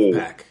the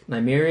Wolfpack.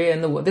 Nymeria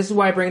and the... This is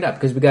why I bring it up,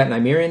 because we got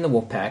Nymeria and the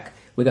Wolfpack,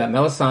 we got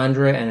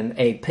Melisandre and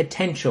a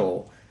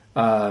potential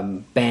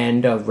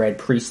band of red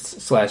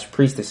priests /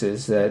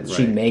 priestesses that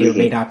she may or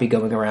may not be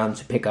going around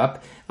to pick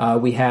up.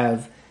 We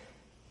have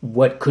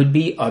what could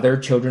be other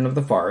children of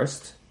the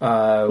forest.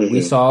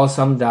 We saw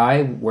some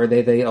die. Were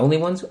they the only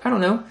ones? I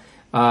don't know.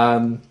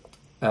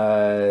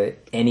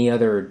 Any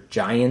other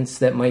giants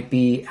that might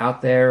be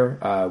out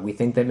there? We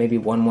think that maybe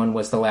one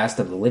was the last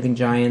of the living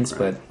giants,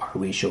 but are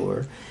we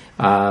sure?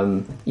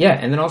 And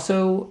then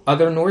also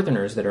other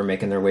Northerners that are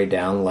making their way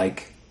down,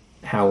 like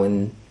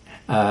Howland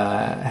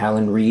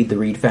Reed, the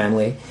Reed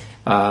family,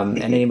 and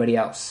anybody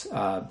else.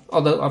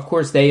 Although, of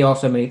course, they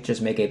also may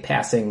just make a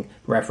passing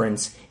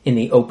reference in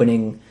the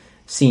opening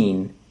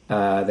scene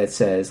that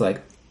says,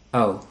 like,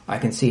 "Oh, I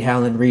can see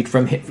Howland Reed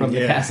from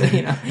the castle."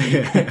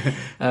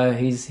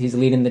 He's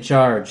leading the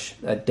charge.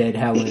 A dead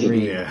Howland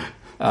Reed. Yeah.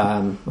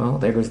 Well,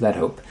 there goes that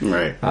hope.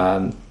 Right.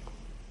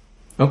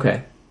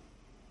 Okay.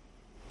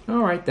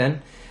 All right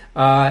then.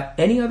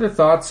 Any other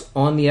thoughts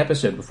on the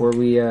episode before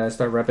we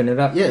start wrapping it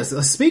up? Yes.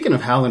 Speaking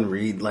of Howland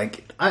Reed,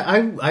 like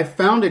I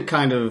found it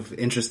kind of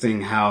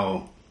interesting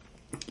how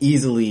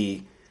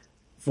easily,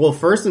 well,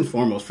 first and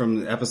foremost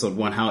from episode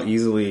 1, how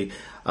easily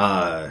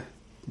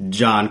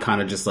John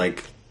kind of just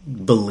like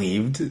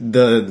believed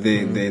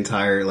the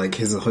entire like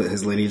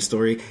his lineage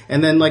story,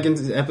 and then like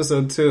in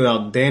episode 2,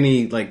 how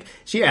Danny, like,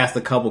 she asked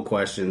a couple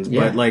questions,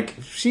 but like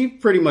she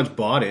pretty much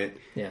bought it.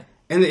 Yeah.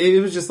 And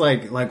it was just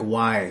like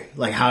why?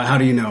 Like, how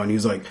do you know? And he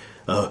was like,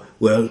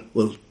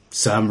 well,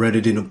 Sam read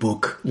it in a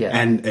book. Yeah.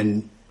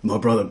 And my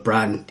brother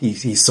Bran,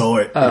 he saw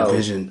it in a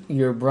vision.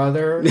 Your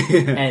brother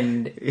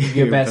and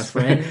your best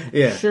friend?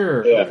 Yeah.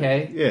 Sure. Yeah.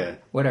 Okay. Yeah.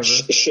 Whatever.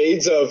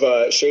 Shades of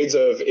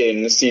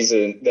in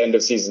the end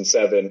of season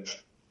 7,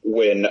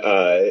 when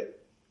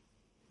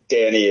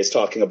Danny is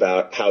talking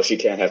about how she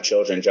can't have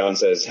children. John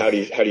says, "How do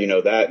you know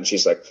that?" And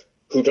she's like,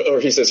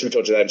 he says, "Who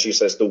told you that?" And she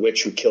says, "The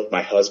witch who killed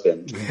my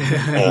husband."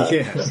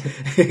 Yeah,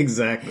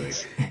 exactly.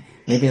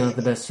 Maybe not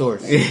the best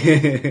source.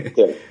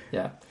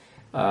 Yeah.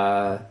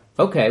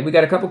 Okay, we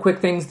got a couple quick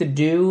things to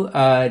do.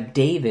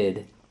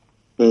 David,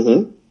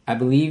 I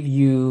believe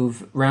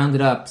you've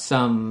rounded up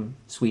some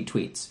sweet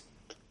tweets.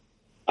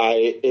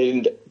 Sweet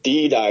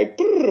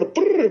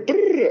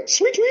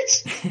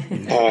tweets.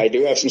 I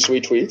do have some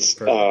sweet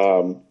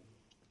tweets.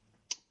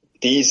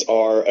 These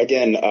are,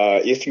 again,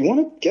 if you want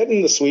to get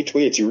in the sweet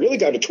tweets, you really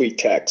got to tweet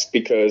text,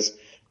 because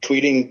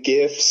tweeting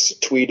GIFs,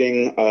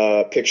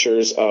 tweeting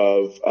pictures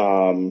of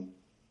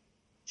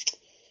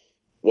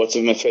what's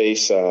in my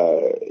face,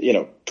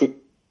 tweeting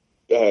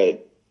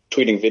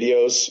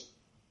videos,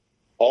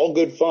 all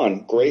good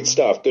fun, great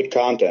stuff, good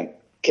content.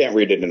 Can't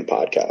read it in a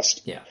podcast.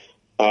 Yeah.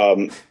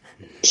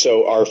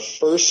 So our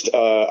first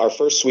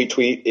sweet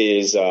tweet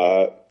is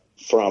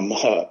from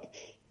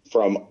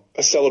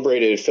a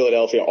celebrated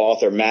Philadelphia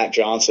author, Matt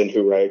Johnson,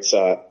 who writes,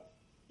 "Yo,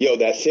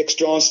 that fixed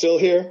John still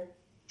here?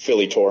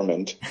 Philly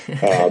Tormund,"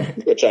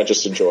 which I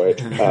just enjoyed.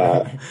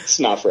 It's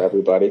not for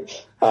everybody.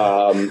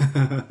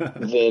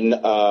 Then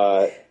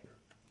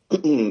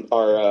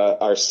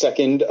our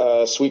second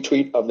sweet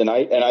tweet of the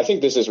night, and I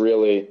think this is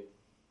really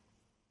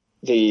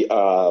the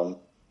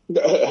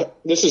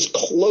this is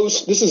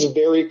close. This is a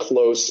very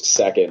close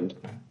second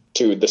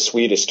to the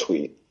sweetest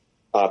tweet.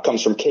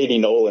 Comes from Katie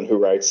Nolan, who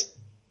writes,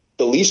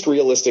 "The least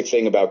realistic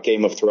thing about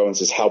Game of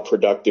Thrones is how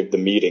productive the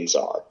meetings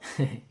are."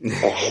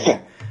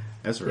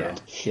 That's real.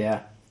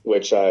 Yeah.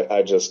 which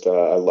I just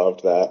I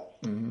loved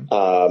that.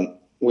 Mm-hmm.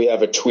 We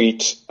have a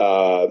tweet.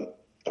 Oh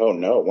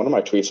no, one of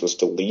my tweets was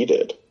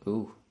deleted.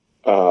 Ooh.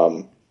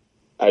 I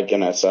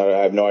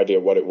have no idea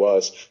what it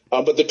was.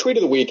 But the tweet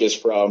of the week is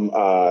from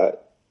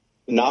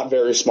Not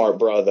Very Smart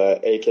Brother,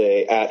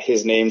 aka at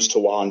his name's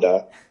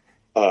Tawanda,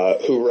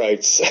 who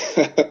writes,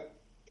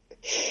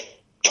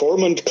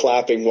 Tormund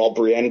clapping while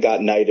Brienne got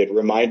knighted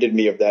reminded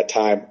me of that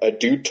time a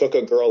dude took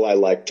a girl I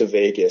liked to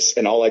Vegas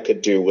and all I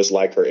could do was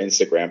like her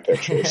Instagram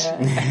pictures.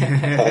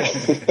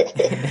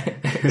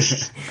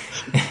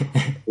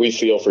 We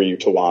feel for you,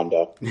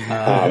 Tawanda.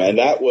 And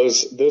that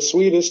was the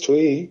sweetest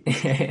tweet.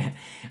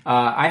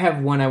 I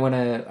have one I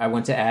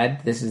want to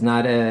add. This is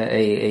not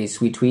a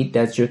sweet tweet.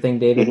 That's your thing,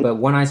 David. Mm-hmm. But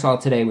one I saw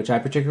today, which I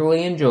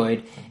particularly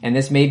enjoyed, and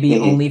this may be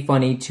only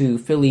funny to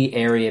Philly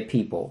area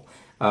people,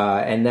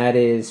 and that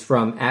is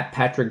from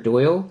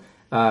 @PatrickDoyle.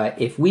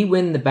 If we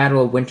win the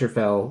Battle of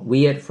Winterfell,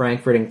 we at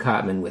Frankfurt and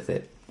Cotman with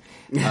it.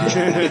 Which,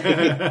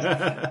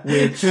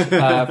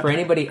 for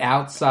anybody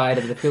outside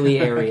of the Philly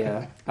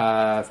area,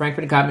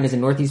 Frankfurt and Cotman is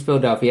in Northeast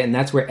Philadelphia, and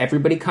that's where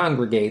everybody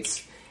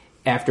congregates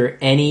after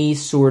any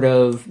sort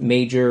of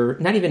major,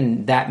 not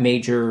even that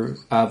major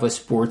of a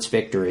sports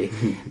victory.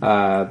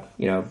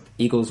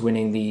 Eagles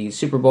winning the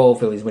Super Bowl,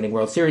 Phillies winning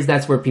World Series,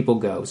 that's where people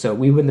go. So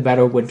we win the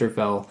Battle of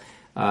Winterfell,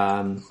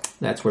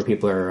 that's where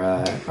people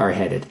are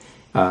headed.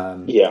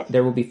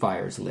 There will be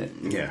fires lit.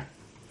 Yeah.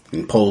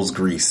 And poles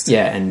greased.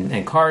 Yeah,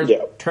 and cars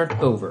turned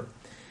over.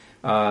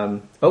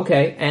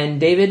 Okay,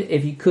 and David,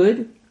 if you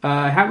could,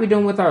 how are we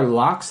doing with our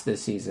locks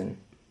this season?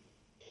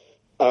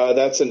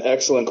 That's an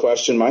excellent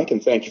question, Mike,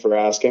 and thank you for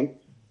asking.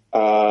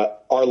 Our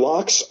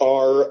locks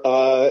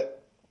are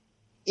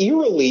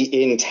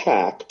eerily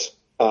intact.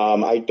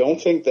 I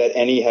don't think that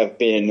any have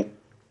been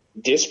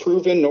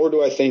disproven, nor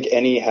do I think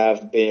any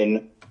have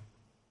been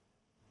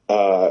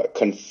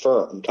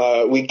confirmed.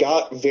 We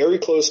got very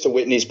close to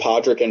Whitney's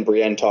Podrick and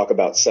Brienne talk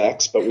about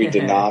sex, but we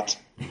did not.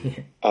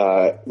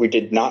 We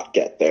did not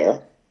get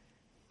there.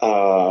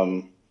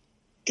 Don't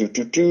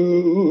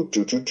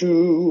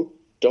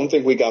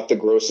think we got the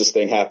grossest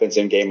thing happens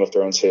in Game of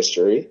Thrones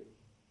history.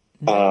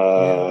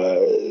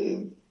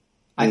 I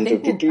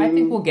think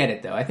we'll get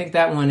it though. I think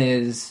that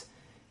one's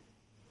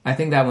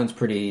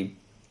pretty.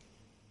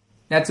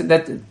 That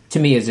to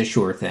me is a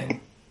sure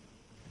thing.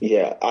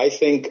 Yeah, I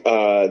think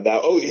that.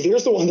 Oh,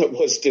 here's the one that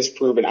was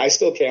disproven. I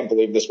still can't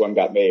believe this one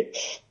got made.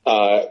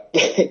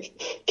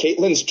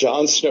 Caitlyn's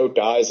Jon Snow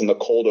dies in the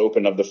cold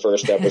open of the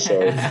first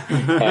episode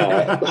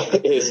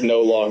is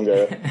no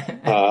longer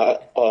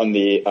on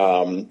the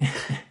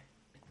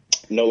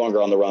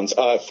runs.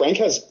 Frank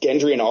has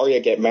Gendry and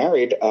Arya get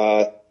married,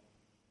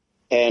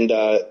 and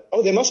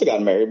they must have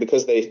gotten married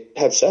because they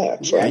had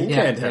sex, right? You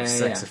can't have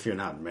sex if you're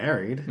not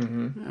married.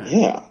 Mm-hmm.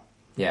 Yeah.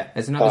 Yeah,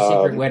 there's another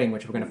secret wedding,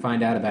 which we're going to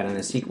find out about in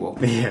the sequel.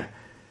 Yeah.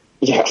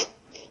 Yeah.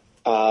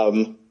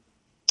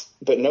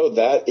 But no,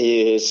 that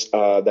is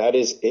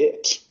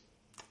it.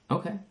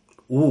 Okay.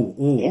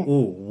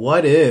 Ooh.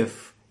 What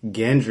if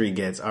Gendry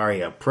gets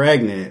Arya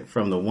pregnant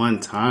from the one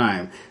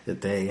time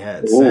that they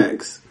had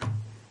sex?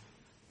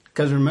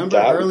 Because remember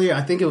earlier,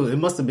 I think it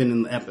must have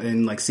been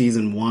in like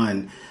season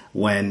 1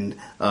 when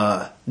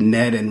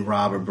Ned and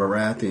Robert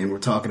Baratheon were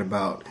talking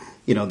about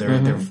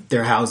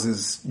their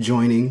houses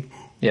joining.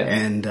 Yeah.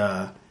 And,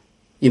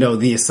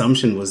 the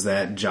assumption was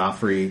that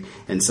Joffrey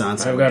and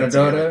Sansa... I've got a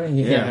daughter.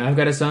 Yeah, I've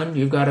got a son.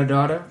 You've got a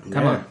daughter.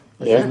 Come on.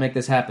 Let's just make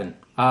this happen.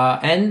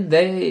 And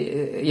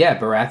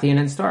Baratheon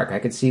and Stark. I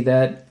could see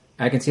that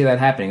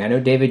happening. I know,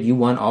 David, you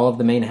want all of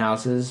the main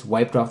houses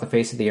wiped off the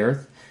face of the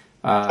earth.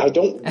 I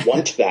don't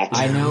want that.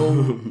 I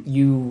know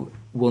you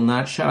will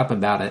not shut up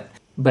about it,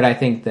 but I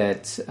think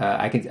that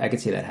I could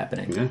see that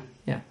happening.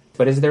 Yeah.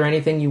 But is there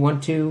anything you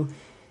want to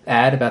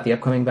add about the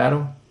upcoming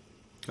battle?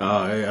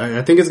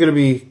 I think it's going to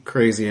be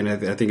crazy, and I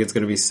think it's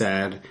going to be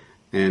sad.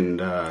 And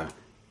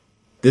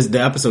the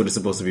episode is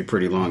supposed to be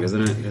pretty long,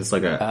 isn't it? It's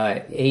like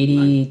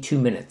 82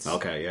 minutes.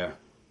 Okay, yeah.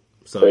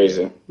 So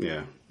crazy.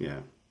 Yeah.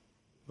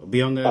 We'll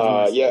be on there.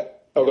 Yeah.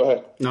 Oh, go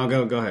ahead.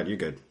 No, go ahead. You're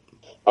good.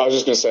 I was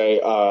just going to say,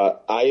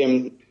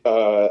 I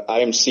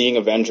am seeing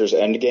Avengers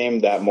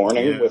Endgame that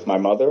morning with my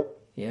mother.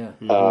 Yeah.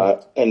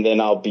 And then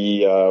I'll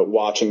be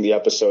watching the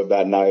episode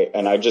that night,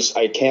 and I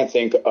can't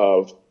think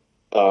of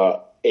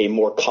a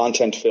more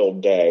content-filled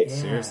day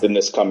than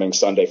this coming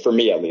Sunday, for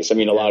me at least. I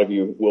mean, a lot of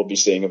you will be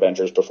seeing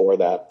Avengers before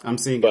that. I'm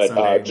seeing it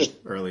Sunday just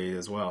early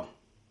as well.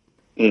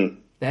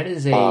 That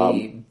is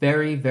a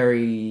very,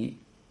 very...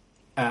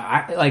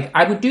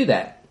 I would do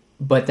that,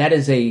 but that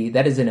is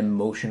an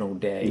emotional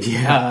day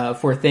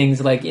for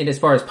things like, as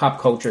far as pop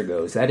culture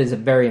goes. That is a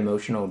very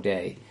emotional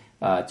day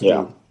to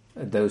do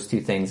those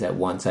two things at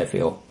once, I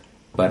feel.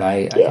 But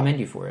I commend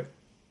you for it.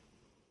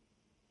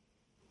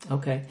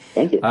 Okay.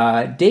 Thank you.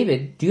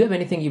 David, do you have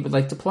anything you would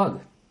like to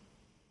plug?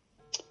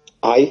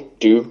 I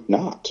do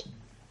not.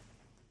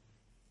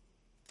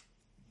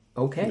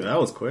 Okay.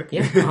 That was quick.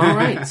 Yeah. All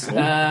right.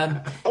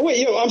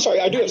 I'm sorry.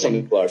 I do have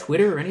something to plug.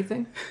 Twitter or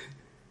anything?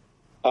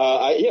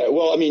 Follow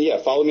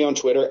me on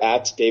Twitter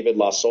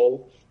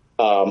 @DavidLaSoul.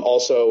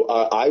 Also,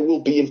 I will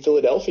be in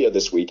Philadelphia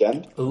this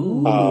weekend.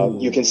 Ooh.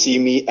 You can see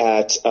me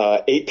at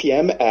 8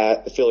 p.m.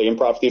 at the Philly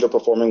Improv Theater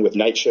performing with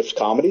Night Shift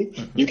Comedy.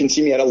 Mm-hmm. You can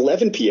see me at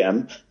 11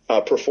 p.m.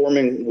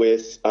 Performing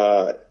with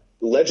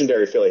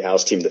legendary Philly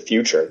house team, The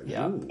Future.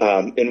 Yeah.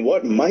 In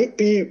what might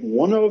be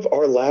one of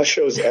our last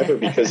shows ever,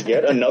 because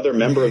yet another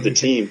member of the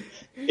team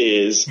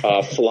is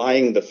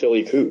flying the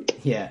Philly Coop.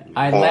 Yeah,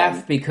 I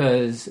laugh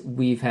because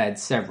we've had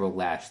several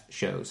last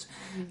shows.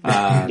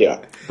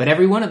 Yeah. But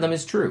every one of them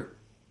is true,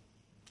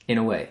 in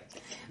a way.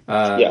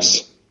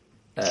 Yes.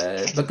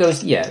 But go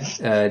see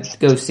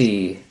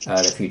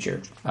The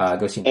Future.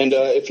 Go see. And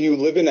if you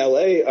live in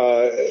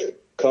LA,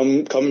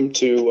 come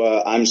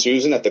to I'm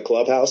Susan at the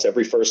Clubhouse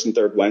every first and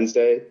third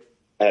Wednesday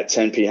at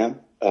 10 p.m.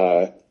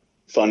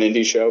 Fun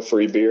indie show,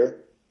 free beer,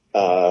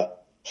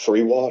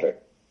 free water.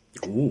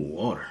 Ooh,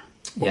 water.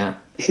 Yeah.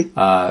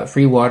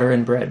 Free water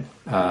and bread.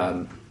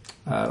 Or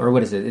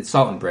what is it? It's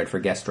salt and bread for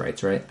guest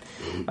rights, right?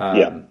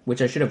 Yeah.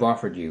 Which I should have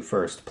offered you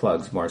first.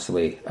 Plugs,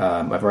 Marcelly.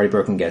 I've already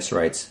broken guest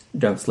rights.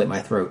 Don't slit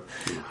my throat.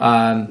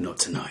 Not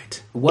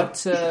tonight.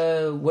 What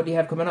do you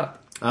have coming up?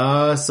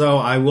 So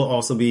I will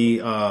also be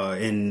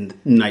in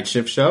Night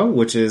Shift Show,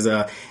 which is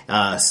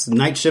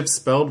Night Shift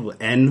spelled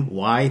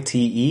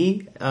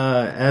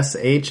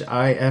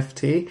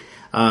NYTESHIFT.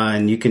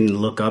 And you can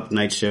look up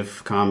Night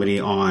Shift Comedy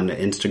on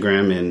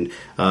Instagram and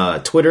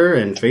Twitter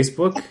and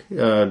Facebook,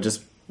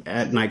 just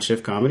at Night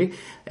Shift Comedy.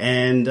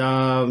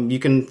 And you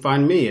can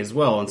find me as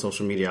well on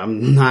social media.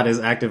 I'm not as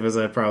active as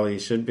I probably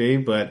should be,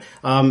 but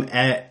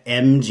at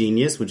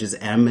MGenius, which is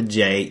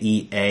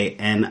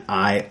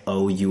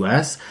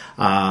MJEANIOUS.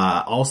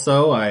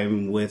 Also,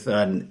 I'm with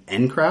an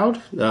N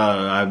Crowd.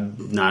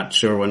 I'm not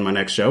sure when my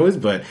next show is,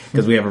 but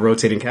because we have a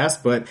rotating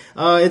cast. But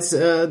it's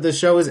the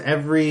show is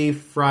every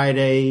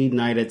Friday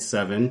night at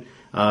 7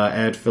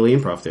 at Philly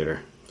Improv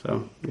Theater.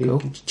 So you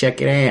can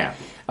check it out.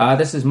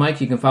 This is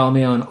Mike. You can follow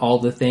me on all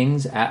the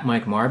things at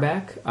Mike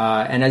Marbach.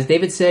 And as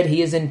David said,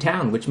 he is in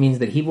town, which means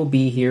that he will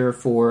be here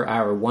for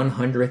our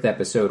 100th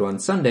episode on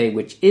Sunday,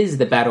 which is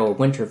the Battle of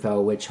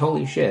Winterfell, which,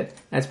 holy shit,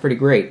 that's pretty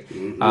great.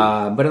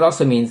 Mm-hmm. But it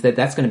also means that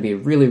that's going to be a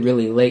really,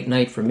 really late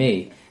night for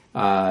me,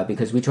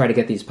 because we try to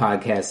get these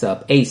podcasts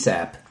up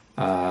ASAP.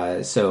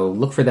 So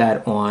look for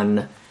that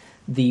on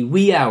the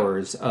wee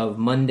hours of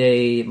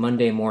Monday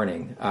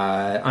morning.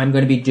 I'm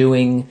going to be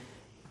doing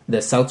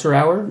the Seltzer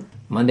Hour,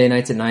 Monday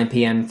nights at 9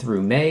 p.m.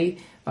 through May.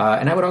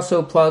 And I would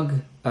also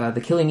plug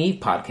the Killing Eve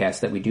podcast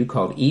that we do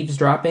called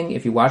Eavesdropping.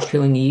 If you watch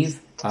Killing Eve,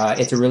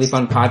 it's a really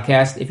fun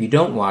podcast. If you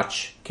don't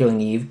watch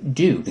Killing Eve,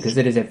 do, because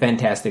it is a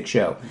fantastic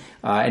show.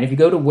 And if you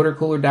go to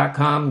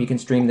watercooler.com, you can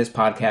stream this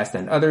podcast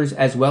and others,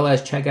 as well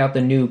as check out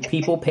the new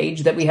People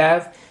page that we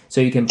have,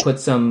 so you can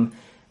put some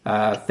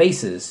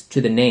faces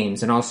to the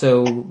names and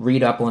also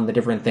read up on the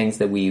different things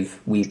that we've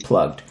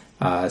plugged.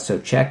 So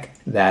check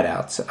that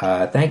out.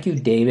 Thank you,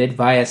 David,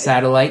 via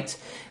satellite.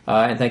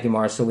 And thank you,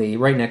 Marcelly,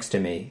 right next to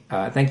me.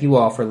 Thank you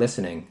all for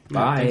listening.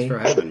 Bye. Thanks for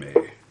having me.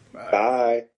 Bye.